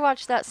want to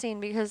rewatch that scene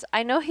because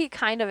I know he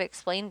kind of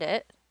explained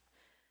it.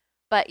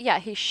 But yeah,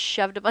 he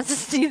shoved a bunch of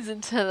seeds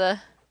into the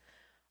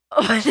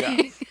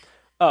opening. Yeah.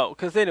 Oh,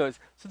 because anyways,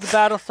 so the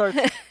battle starts.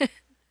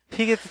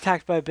 He gets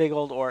attacked by a big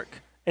old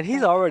orc, and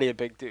he's already a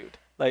big dude.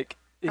 Like,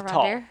 he's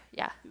tall. Here?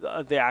 Yeah.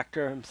 The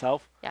actor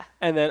himself. Yeah.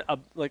 And then a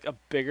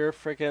bigger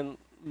freaking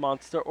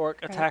monster orc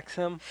attacks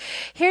him.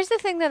 Here's the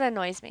thing that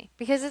annoys me,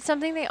 because it's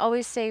something they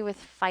always say with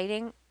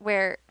fighting,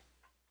 where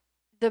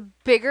the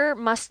bigger,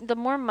 the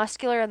more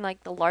muscular and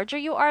like the larger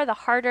you are, the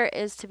harder it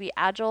is to be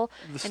agile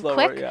and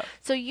quick. Yeah.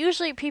 So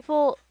usually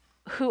people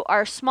who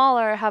are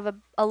smaller have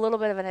a little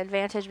bit of an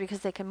advantage because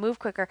they can move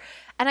quicker.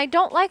 And I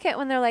don't like it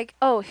when they're like,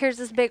 oh, here's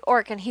this big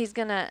orc and he's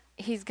gonna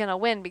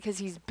win because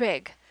he's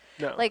big.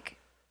 No. Like,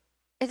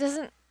 it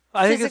doesn't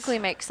physically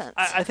make sense.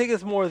 I think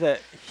it's more that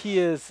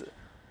he's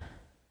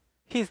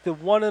the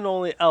one and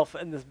only elf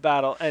in this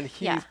battle, and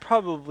he's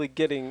probably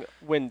getting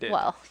winded.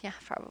 Well, yeah,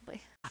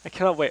 probably. I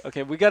cannot wait.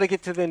 Okay, we got to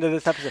get to the end of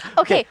this episode.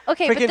 Okay,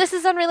 but this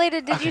is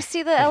unrelated. Did you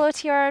see the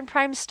LOTR and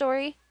Prime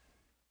story?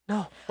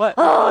 No. What?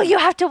 Oh, you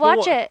have to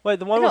watch it. Wait,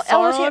 the one with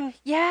Sauron?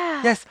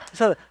 Yeah. Yes.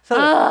 So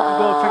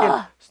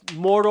freaking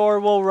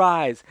Mordor will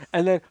rise,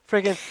 and then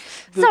freaking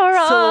the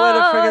Sauron! silhouette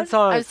of freaking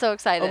Sauron. I'm so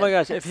excited. Oh my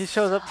gosh! If he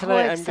shows up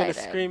tonight, I'm gonna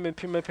scream and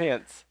pee my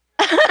pants.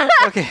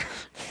 Okay.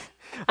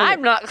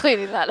 I'm not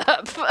cleaning that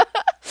up.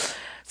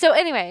 So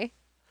anyway,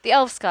 the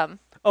elf scum.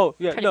 Oh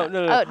yeah, no.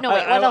 Oh no,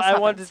 wait. What else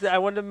happens? I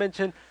wanted to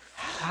mention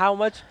how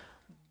much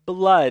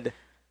blood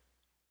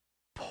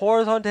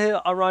pours onto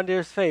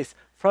Arondir's face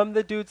from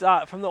the dude's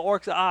eye, from the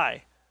orc's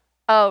eye.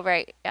 Oh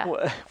right,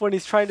 yeah. When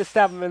he's trying to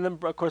stab him, and then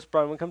of course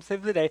Bronwyn comes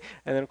save the day,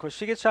 and then of course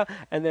she gets shot,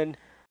 and then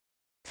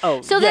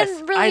then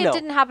really it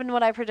didn't happen.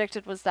 What I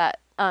predicted was that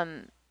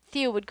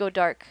Theo would go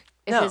dark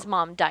if his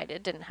mom died.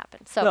 It didn't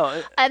happen.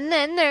 So and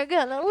then they're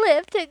gonna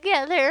live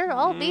together,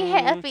 all be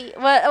happy.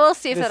 Well, we'll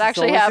see if that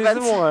actually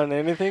happens. Season 1,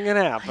 anything can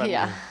happen.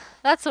 Yeah,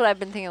 that's what I've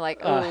been thinking. Like,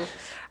 oh,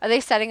 are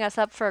they setting us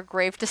up for a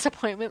grave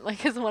disappointment?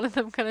 Like, is one of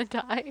them gonna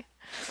die?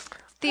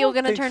 Theo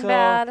gonna turn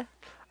bad?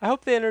 I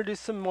hope they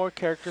introduce some more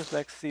characters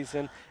next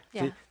season.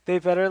 Yeah. They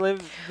better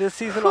live this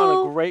season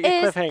on a great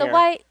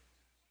cliffhanger.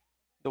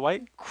 The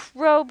white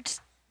robed?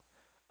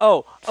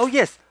 Oh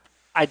yes.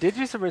 I did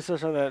do some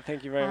research on that.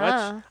 Thank you very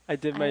much. I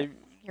did my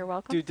You're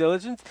welcome. due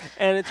diligence,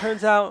 and it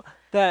turns out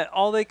that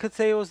all they could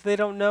say was they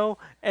don't know,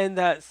 and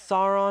that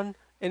Sauron,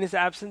 in his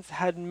absence,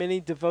 had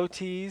many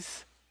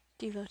devotees.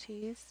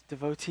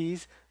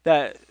 Devotees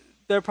that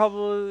they're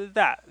probably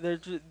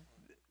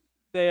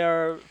they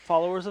are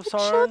followers of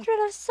Sauron. Children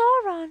of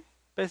Sauron.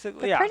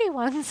 Basically, the pretty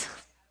ones.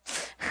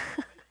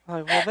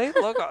 Like, well, they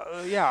look,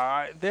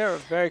 they're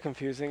very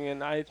confusing,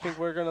 and I think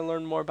we're going to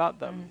learn more about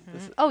them.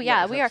 We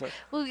are.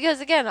 Well, because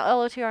again,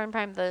 LOTR and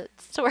Prime, the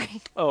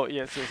story. Oh,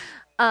 yes.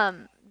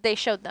 They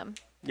showed them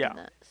in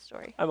the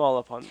story. I'm all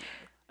up on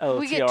LOTR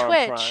we get and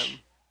Twitch. Prime.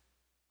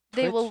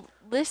 They will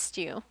list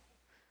you.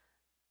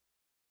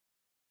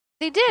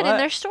 They did in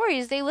their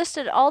stories. They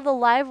listed all the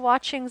live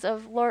watchings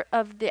of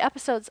the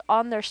episodes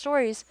on their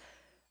stories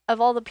of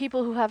all the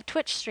people who have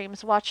Twitch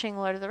streams watching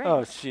Lord of the Rings.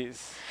 Oh,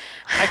 jeez.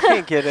 I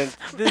can't get in.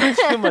 There's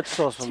too much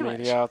social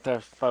media out there,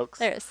 folks.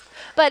 There is.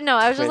 But no,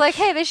 I was just like,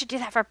 hey, they should do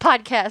that for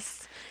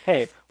podcasts.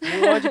 Hey,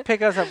 why don't you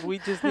pick us up? We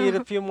just need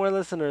a few more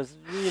listeners.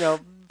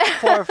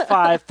 4,000 or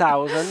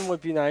 5,000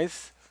 would be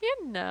nice.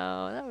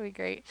 That would be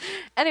great.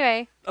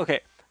 Anyway. Okay.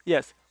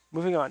 Yes.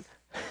 Moving on.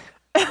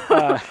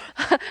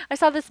 I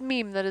saw this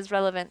meme that is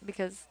relevant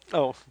because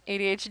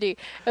ADHD.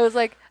 It was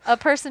like a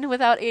person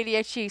without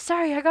ADHD.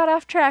 Sorry, I got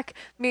off track.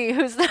 Me,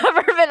 who's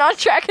never been on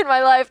track in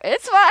my life.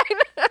 It's fine.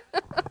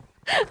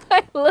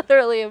 I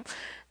literally am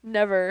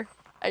never.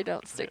 I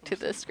don't stick to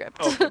the script.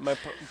 Oh, my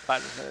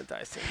button's gonna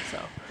die soon.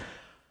 So.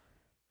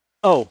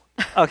 Oh.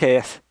 Okay.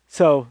 Yes.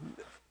 So.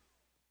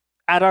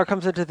 Adar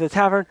comes into the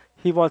tavern.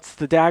 He wants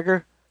the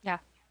dagger. Yeah.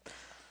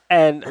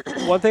 And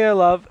one thing I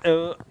love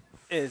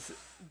is.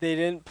 They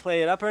didn't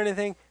play it up or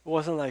anything. It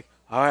wasn't like,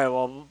 all right,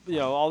 well,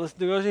 all this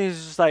negotiation.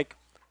 He's just like,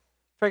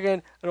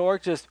 friggin' an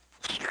orc just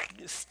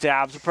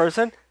stabs a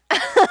person.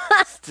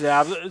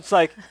 It's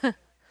like,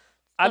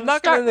 I'm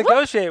not going to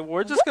negotiate.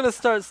 We're just going to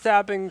start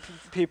stabbing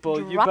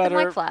people. You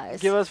better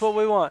give us what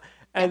we want.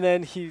 And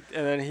then he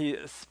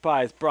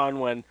spies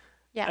Bronwyn.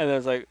 Yeah. And then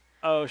it's like,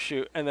 oh,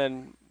 shoot. And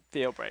then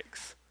Theo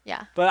breaks.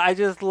 Yeah. But I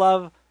just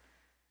love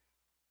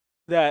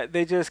that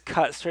they just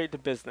cut straight to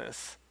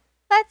business.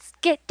 Let's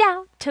get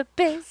down to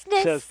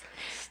business. Just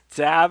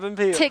stabbing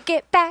people. To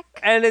get back.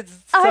 And it's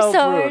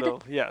so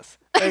brutal. Yes.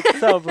 It's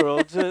so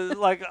brutal. Just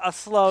like a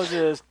slow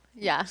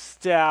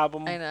stab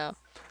them. I know.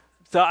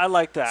 So I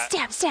like that.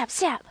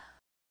 Stab.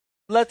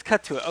 Let's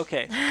cut to it.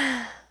 Okay.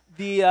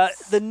 The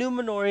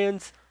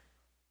Numenorians,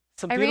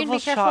 some beautiful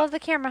shots. Be careful of the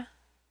camera.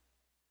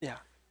 Yeah.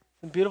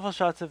 Some beautiful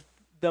shots of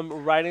them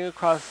riding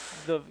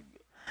across the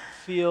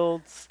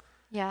fields.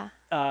 Yeah.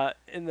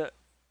 In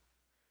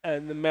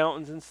the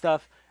mountains and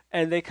stuff.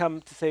 And they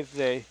come to save the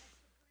day,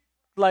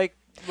 like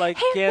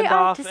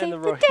Gandalf and the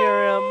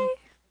Rohirrim,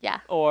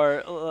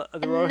 or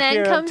the Rohirrim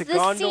then comes to the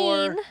Gondor.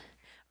 Scene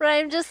where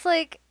I'm just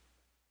like,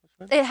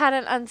 it had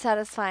an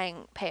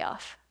unsatisfying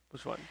payoff.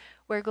 Which one?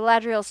 Where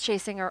Galadriel's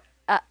chasing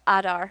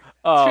Adar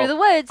through the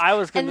woods,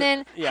 and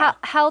then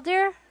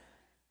Haldir,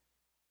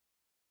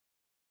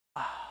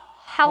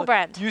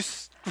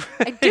 Halbrand.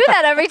 I do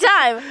that every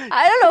time.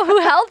 I don't know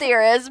who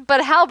Haldir is, but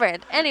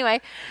Halbrand.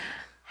 Anyway,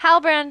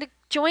 Halbrand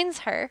joins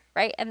her,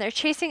 right? And they're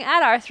chasing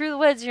Adar through the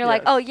woods, and you're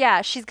like, oh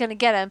yeah, she's gonna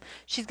get him.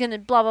 She's gonna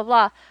blah blah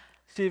blah.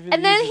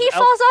 And then he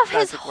falls off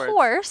his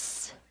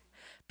horse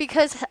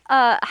because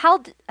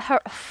frickin'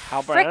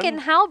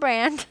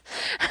 Halbrand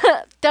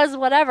does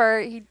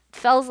whatever. He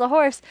fells the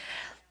horse,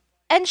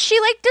 And she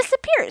like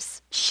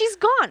disappears. She's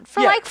gone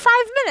for like 5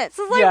 minutes.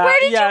 It's like, where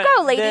did you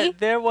go, lady?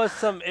 There was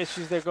some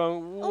issues there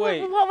going,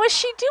 wait. What was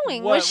she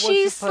doing? Was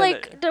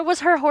was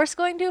her horse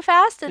going too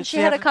fast and she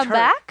had to come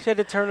back? She had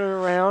to turn it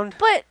around.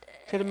 But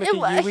she had to make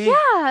a Yui.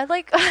 Yeah,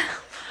 like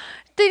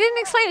they didn't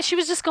explain it. She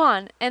was just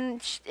gone.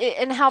 And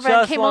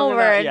Halbrand came over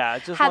and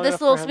had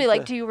this little speech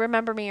like, do you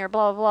remember me or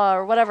blah, blah, blah,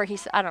 or whatever he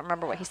said. I don't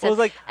remember what he said. It was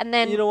like, and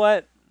then, you know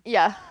what?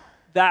 Yeah.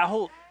 That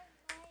whole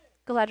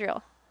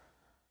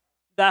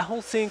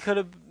scene could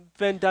have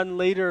been done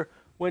later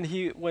when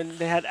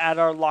they had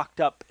Adar locked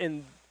up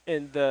in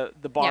the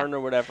barn or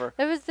whatever.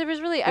 There was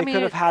really. They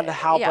could have had the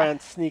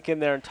Halbrand sneak in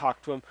there and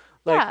talk to him.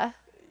 Like,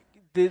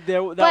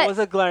 that was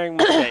a glaring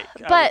mistake.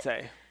 I would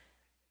say.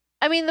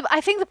 I mean, I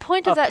think the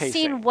point of that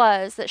scene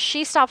was that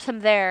she stops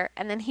him there,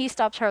 and then he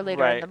stops her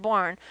later in the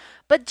barn.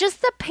 But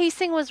just the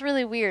pacing was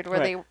really weird,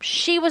 where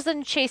she was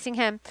then chasing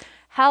him.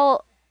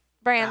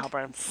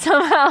 Halbrand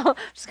somehow, I'm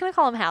just gonna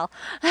call him Hal,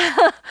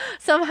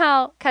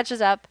 somehow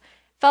catches up,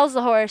 fells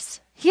the horse.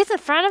 He's in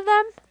front of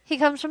them. He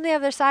comes from the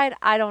other side.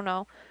 I don't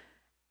know.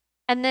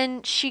 And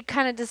then she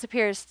kind of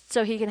disappears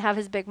so he can have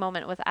his big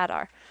moment with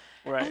Adar.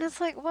 Right. And it's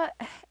like, what?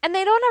 And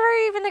they don't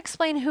ever even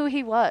explain who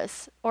he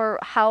was or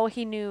how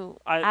he knew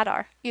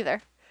Adar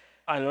either.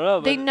 I don't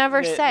know. But they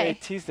never say. They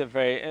teased it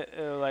very,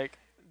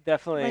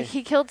 definitely. Like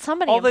he killed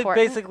somebody important. All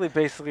they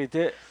basically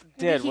did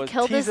was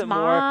killed tease his it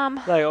mom.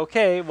 More. Like,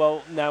 okay,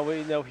 well, now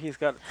we know he's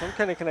got some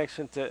kind of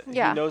connection to, he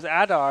knows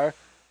Adar,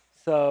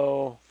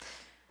 so...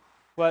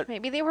 What?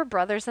 Maybe they were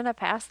brothers in a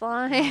past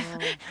life.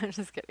 I'm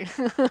just kidding.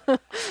 I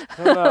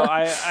don't know.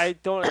 I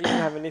don't even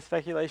have any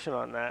speculation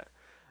on that.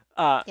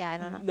 I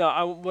don't know.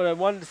 No, what I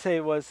wanted to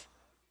say was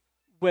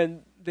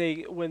when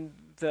the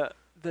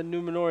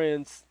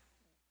Numenorians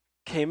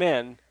came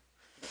in,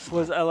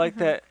 I like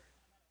that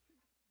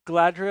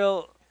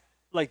Galadriel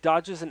like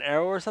dodges an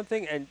arrow or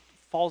something and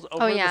falls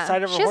over the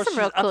side of her horse. She's some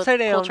real upside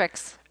down, cool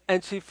tricks.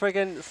 And she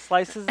friggin'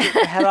 slices the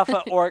head off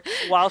an orc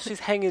while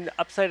she's hanging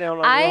upside down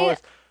on the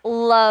horse.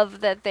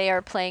 Love that they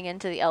are playing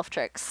into the elf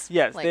tricks.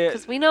 Yes,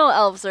 because we know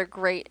elves are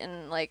great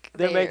and like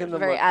they're making them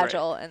very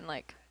agile great. And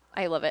like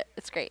I love it.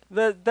 It's great.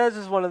 That's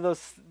just one of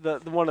those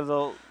one of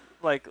the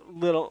like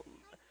little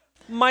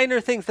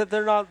minor things that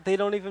they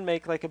don't even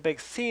make like a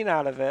big scene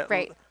out of it.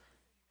 Right.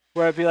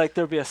 Where it'd be like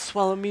there'd be a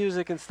swell of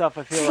music and stuff.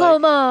 I feel slow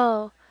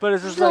mo. But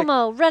it's just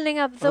slow-mo running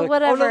up the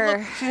whatever. Oh, no,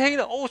 look, she's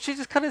hanging. Oh, she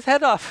just cut his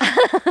head off.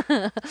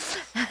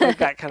 Like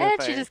that kind of and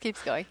thing. She just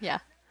keeps going. Yeah.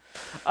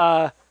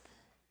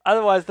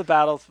 Otherwise, the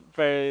battle's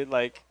very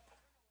like.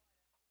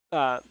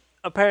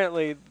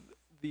 Apparently,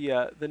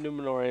 the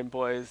Numenorian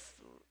boys,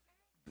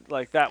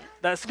 like that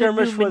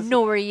skirmish was.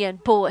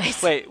 Numenorian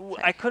boys. Wait,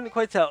 I couldn't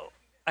quite tell.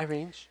 I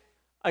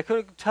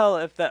couldn't tell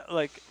if that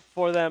like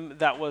for them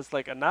that was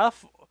like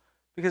enough,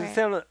 because it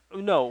sounded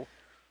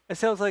it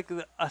sounds like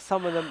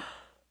some of them,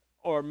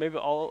 or maybe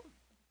all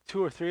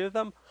 2 or 3 of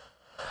them,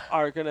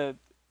 are gonna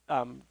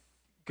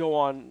go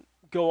on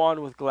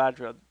with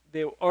Galadriel.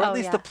 At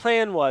least the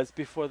plan was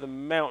before the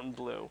mountain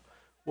blew,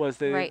 was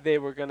they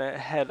were gonna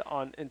head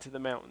on into the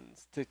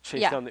mountains to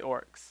chase down the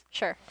orcs.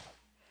 Sure.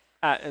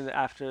 And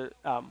after,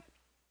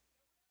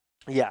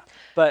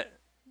 but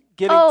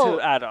getting to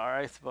Adar,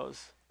 I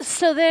suppose.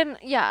 So then,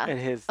 and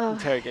his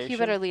interrogation. You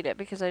better lead it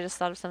because I just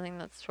thought of something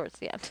that's towards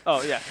the end.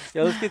 Oh yeah,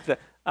 let's get to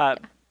that.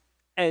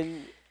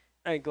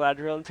 And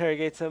Galadriel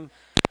interrogates him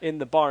in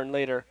the barn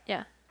later.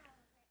 Yeah.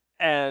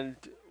 And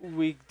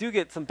we do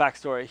get some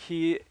backstory.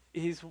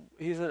 He's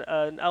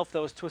an elf that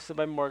was twisted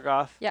by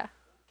Morgoth. Yeah.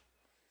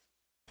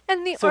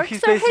 And the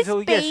orcs are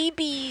his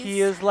babies. Yes,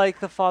 he is like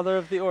the father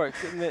of the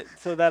orcs, and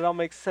so that all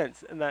makes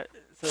sense. And that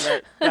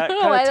kind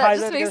of ties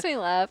that just makes me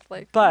laugh.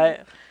 Like,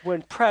 but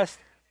when pressed,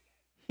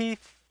 he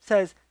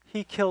says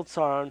he killed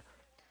Sauron,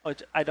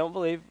 which I don't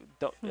believe.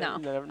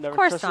 Never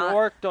trust an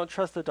orc. Don't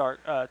trust the dark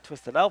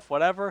twisted elf.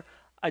 Whatever.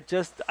 I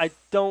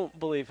don't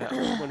believe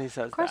him when he says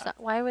that. Of course not.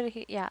 Why would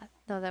he? Yeah.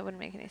 No, that wouldn't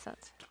make any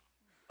sense.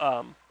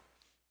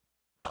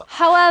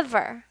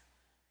 However,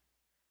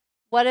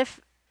 what if...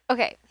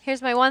 Okay,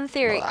 here's my one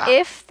theory.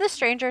 If the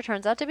stranger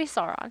turns out to be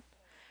Sauron,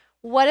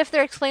 what if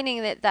they're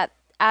explaining that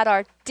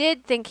Adar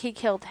did think he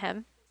killed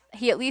him?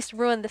 He at least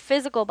ruined the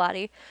physical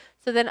body.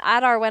 So then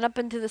Adar went up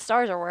into the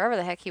stars or wherever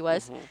the heck he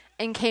was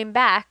and came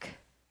back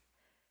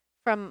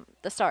from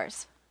the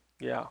stars.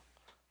 Yeah.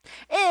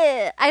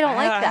 I don't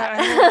like that.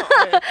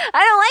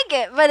 I don't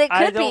like it, but it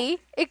could be.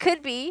 It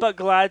could be. But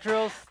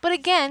Galadriel's... But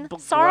again,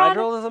 Sauron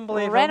doesn't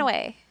believe ran him.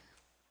 away.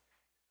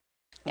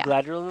 Yeah.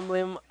 Galadriel doesn't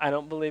believe him. I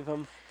don't believe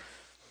him.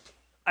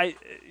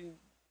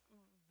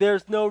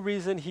 There's no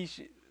reason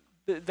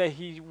that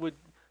he would...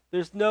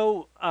 There's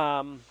no...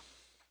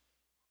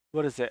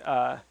 what is it?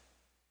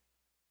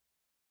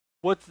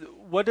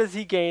 What does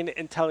he gain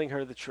in telling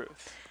her the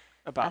truth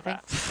about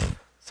that?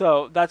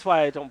 So that's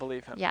why I don't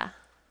believe him. Yeah.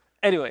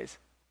 Anyways,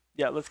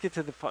 let's get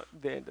to the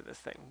end of this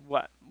thing.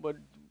 What do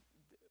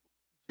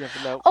you have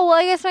to know? Oh, well,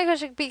 I guess my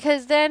question,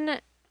 because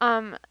then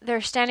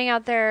they're standing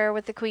out there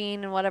with the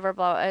queen and whatever,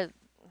 blah.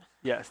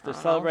 Yes, they're I don't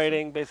know.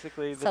 celebrating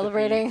basically the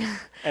Celebrating. defeat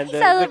and the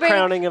Celebrating.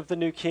 crowning of the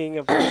new king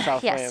of the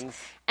Southlands.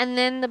 And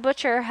then the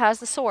butcher has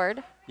the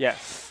sword,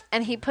 Yes.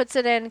 and he puts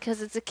it in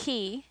because it's a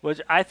key. Which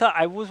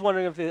I was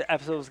wondering if the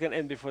episode was going to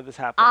end before this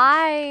happened.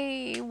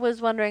 I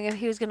was wondering if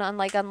he was gonna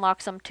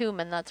unlock some tomb,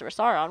 and that's where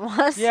Sauron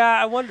was. Yeah,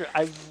 I wonder.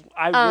 I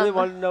really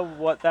wanted to know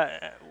what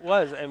that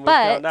was, and we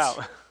found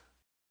out.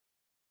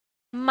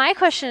 My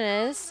question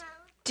is,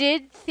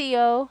 did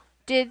Theo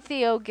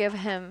give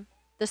him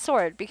the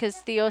sword because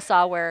Theo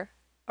saw where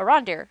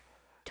Arondir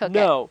took it?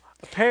 No,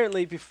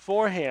 apparently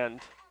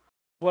beforehand,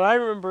 what I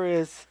remember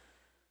is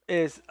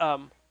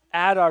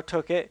Adar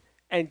took it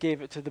and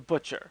gave it to the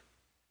butcher.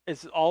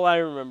 It's all I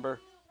remember.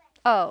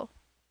 Oh.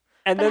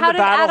 And but then how the did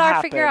battle Adar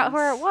happens. figure out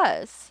where it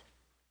was?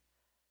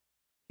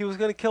 He was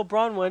going to kill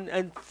Bronwyn,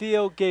 and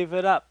Theo gave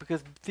it up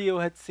because Theo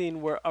had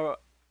seen where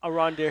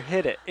Arondir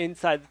hid it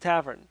inside the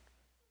tavern.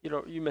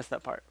 You missed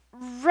that part.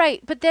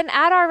 Right, but then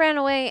Adar ran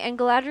away, and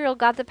Galadriel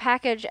got the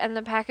package, and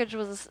the package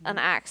was an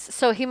axe.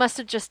 So he must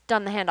have just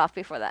done the handoff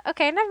before that.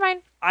 Okay, never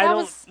mind. I That don't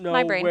was know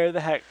my brain. where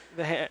the heck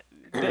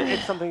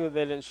it's something that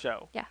they didn't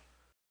show. Yeah.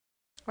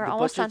 We're the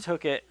almost butcher done.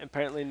 took it and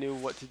apparently knew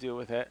what to do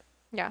with it.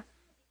 Yeah.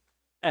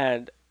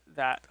 And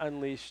that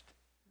unleashed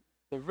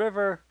the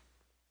river,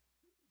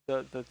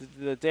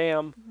 the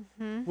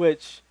dam,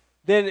 which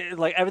then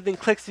everything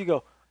clicks. You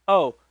go,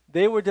 oh,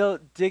 they were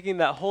digging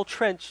that whole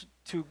trench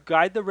to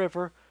guide the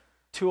river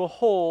to a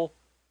hole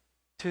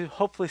to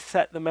hopefully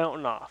set the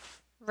mountain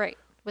off. Right,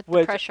 with the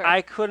Which pressure.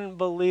 I couldn't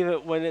believe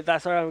it when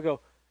that started. I would go,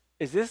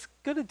 is this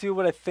gonna do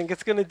what I think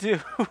it's gonna do?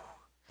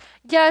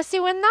 Yeah, see,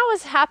 when that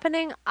was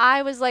happening,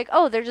 I was like,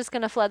 oh, they're just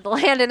going to flood the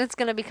land, and it's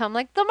going to become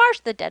like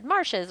the dead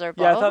marshes, or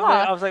blah, Yeah, blah, blah.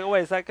 I was like, oh,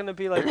 wait, is that going to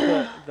be like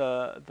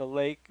the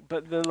lake?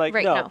 But then,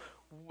 Right, no.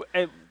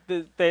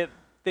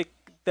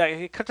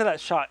 They cut to that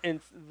shot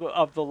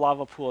of the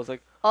lava pool. I was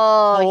like,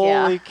 Oh,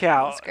 yeah. holy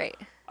cow. That's great.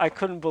 I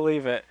couldn't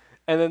believe it.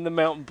 And then the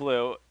mountain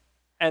blew.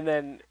 And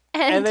then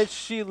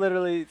she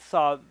literally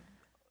saw,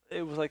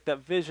 it was like that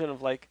vision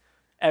of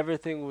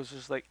everything was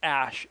just like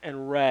ash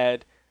and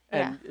red.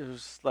 And it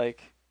was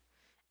like...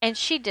 And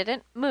she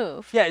didn't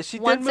move. Yeah, she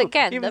didn't Once move.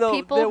 again, even the though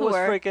people there who was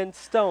were... freaking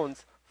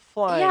stones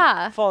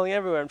flying, falling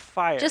everywhere, and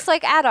fire. Just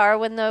like Adar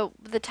when the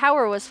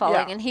tower was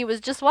falling and he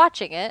was just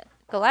watching it.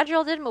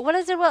 Galadriel didn't move. What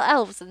is it with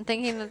elves and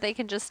thinking that they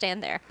can just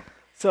stand there?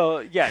 So,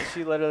 yeah,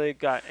 she literally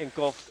got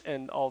engulfed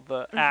in all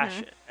the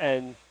ash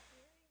and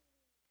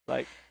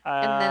and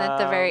then at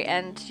the very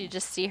end, you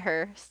just see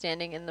her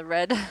standing in the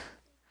red.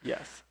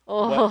 Yes.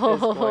 Oh. What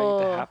is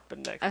going to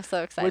happen next? I'm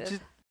so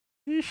excited.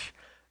 Which is...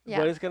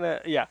 What is going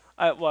to...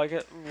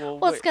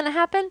 What's going to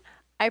happen?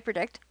 I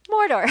predict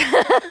Mordor.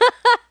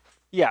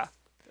 Yeah.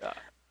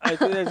 It's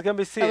going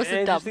to be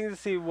interesting to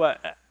see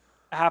what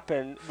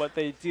happened, what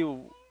they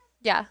do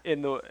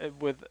in the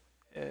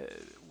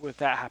with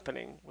that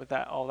happening, with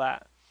all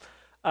that.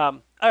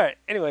 All right.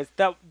 Anyways,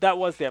 that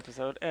was the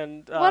episode.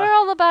 And what are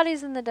all the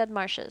bodies in the dead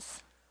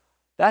marshes?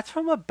 That's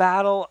from a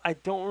battle. I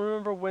don't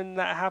remember when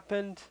that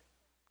happened.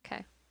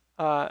 Okay.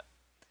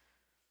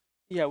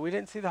 Yeah, we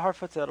didn't see the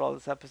Harfoots at all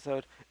this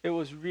episode. It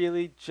was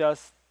really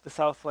just the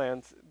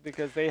Southlands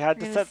because they had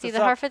to set see this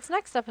the up Harfoots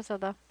next episode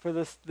though. For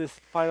this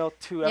final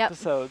 2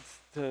 episodes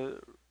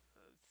to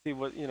see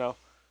what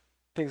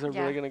things are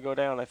really gonna go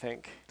down. I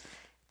think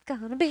it's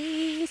gonna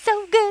be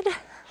so good.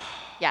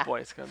 Yeah. Boy,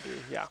 it's gonna be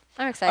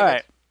I'm excited. All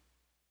right,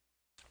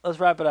 let's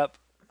wrap it up.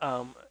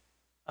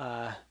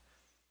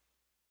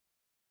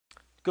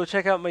 Go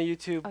check out my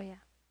YouTube. Oh yeah.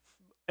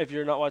 If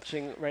you're not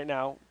watching right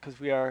now, because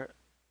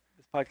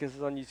this podcast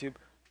is on YouTube.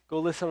 Go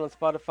listen on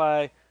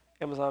Spotify,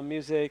 Amazon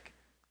Music,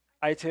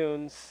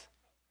 iTunes.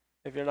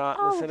 If you're not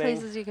all listening, the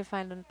places you can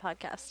find a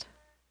podcast.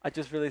 I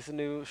just released a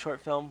new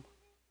short film.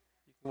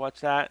 You can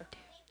watch that.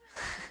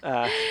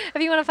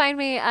 If you want to find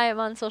me, I am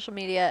on social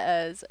media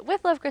as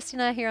With Love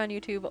Kristina here on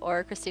YouTube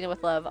or Kristina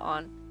with Love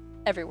on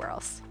everywhere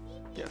else.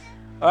 Yes.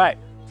 All right.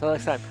 Until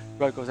next time.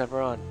 Road goes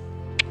ever on.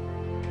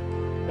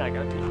 Not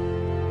gonna be.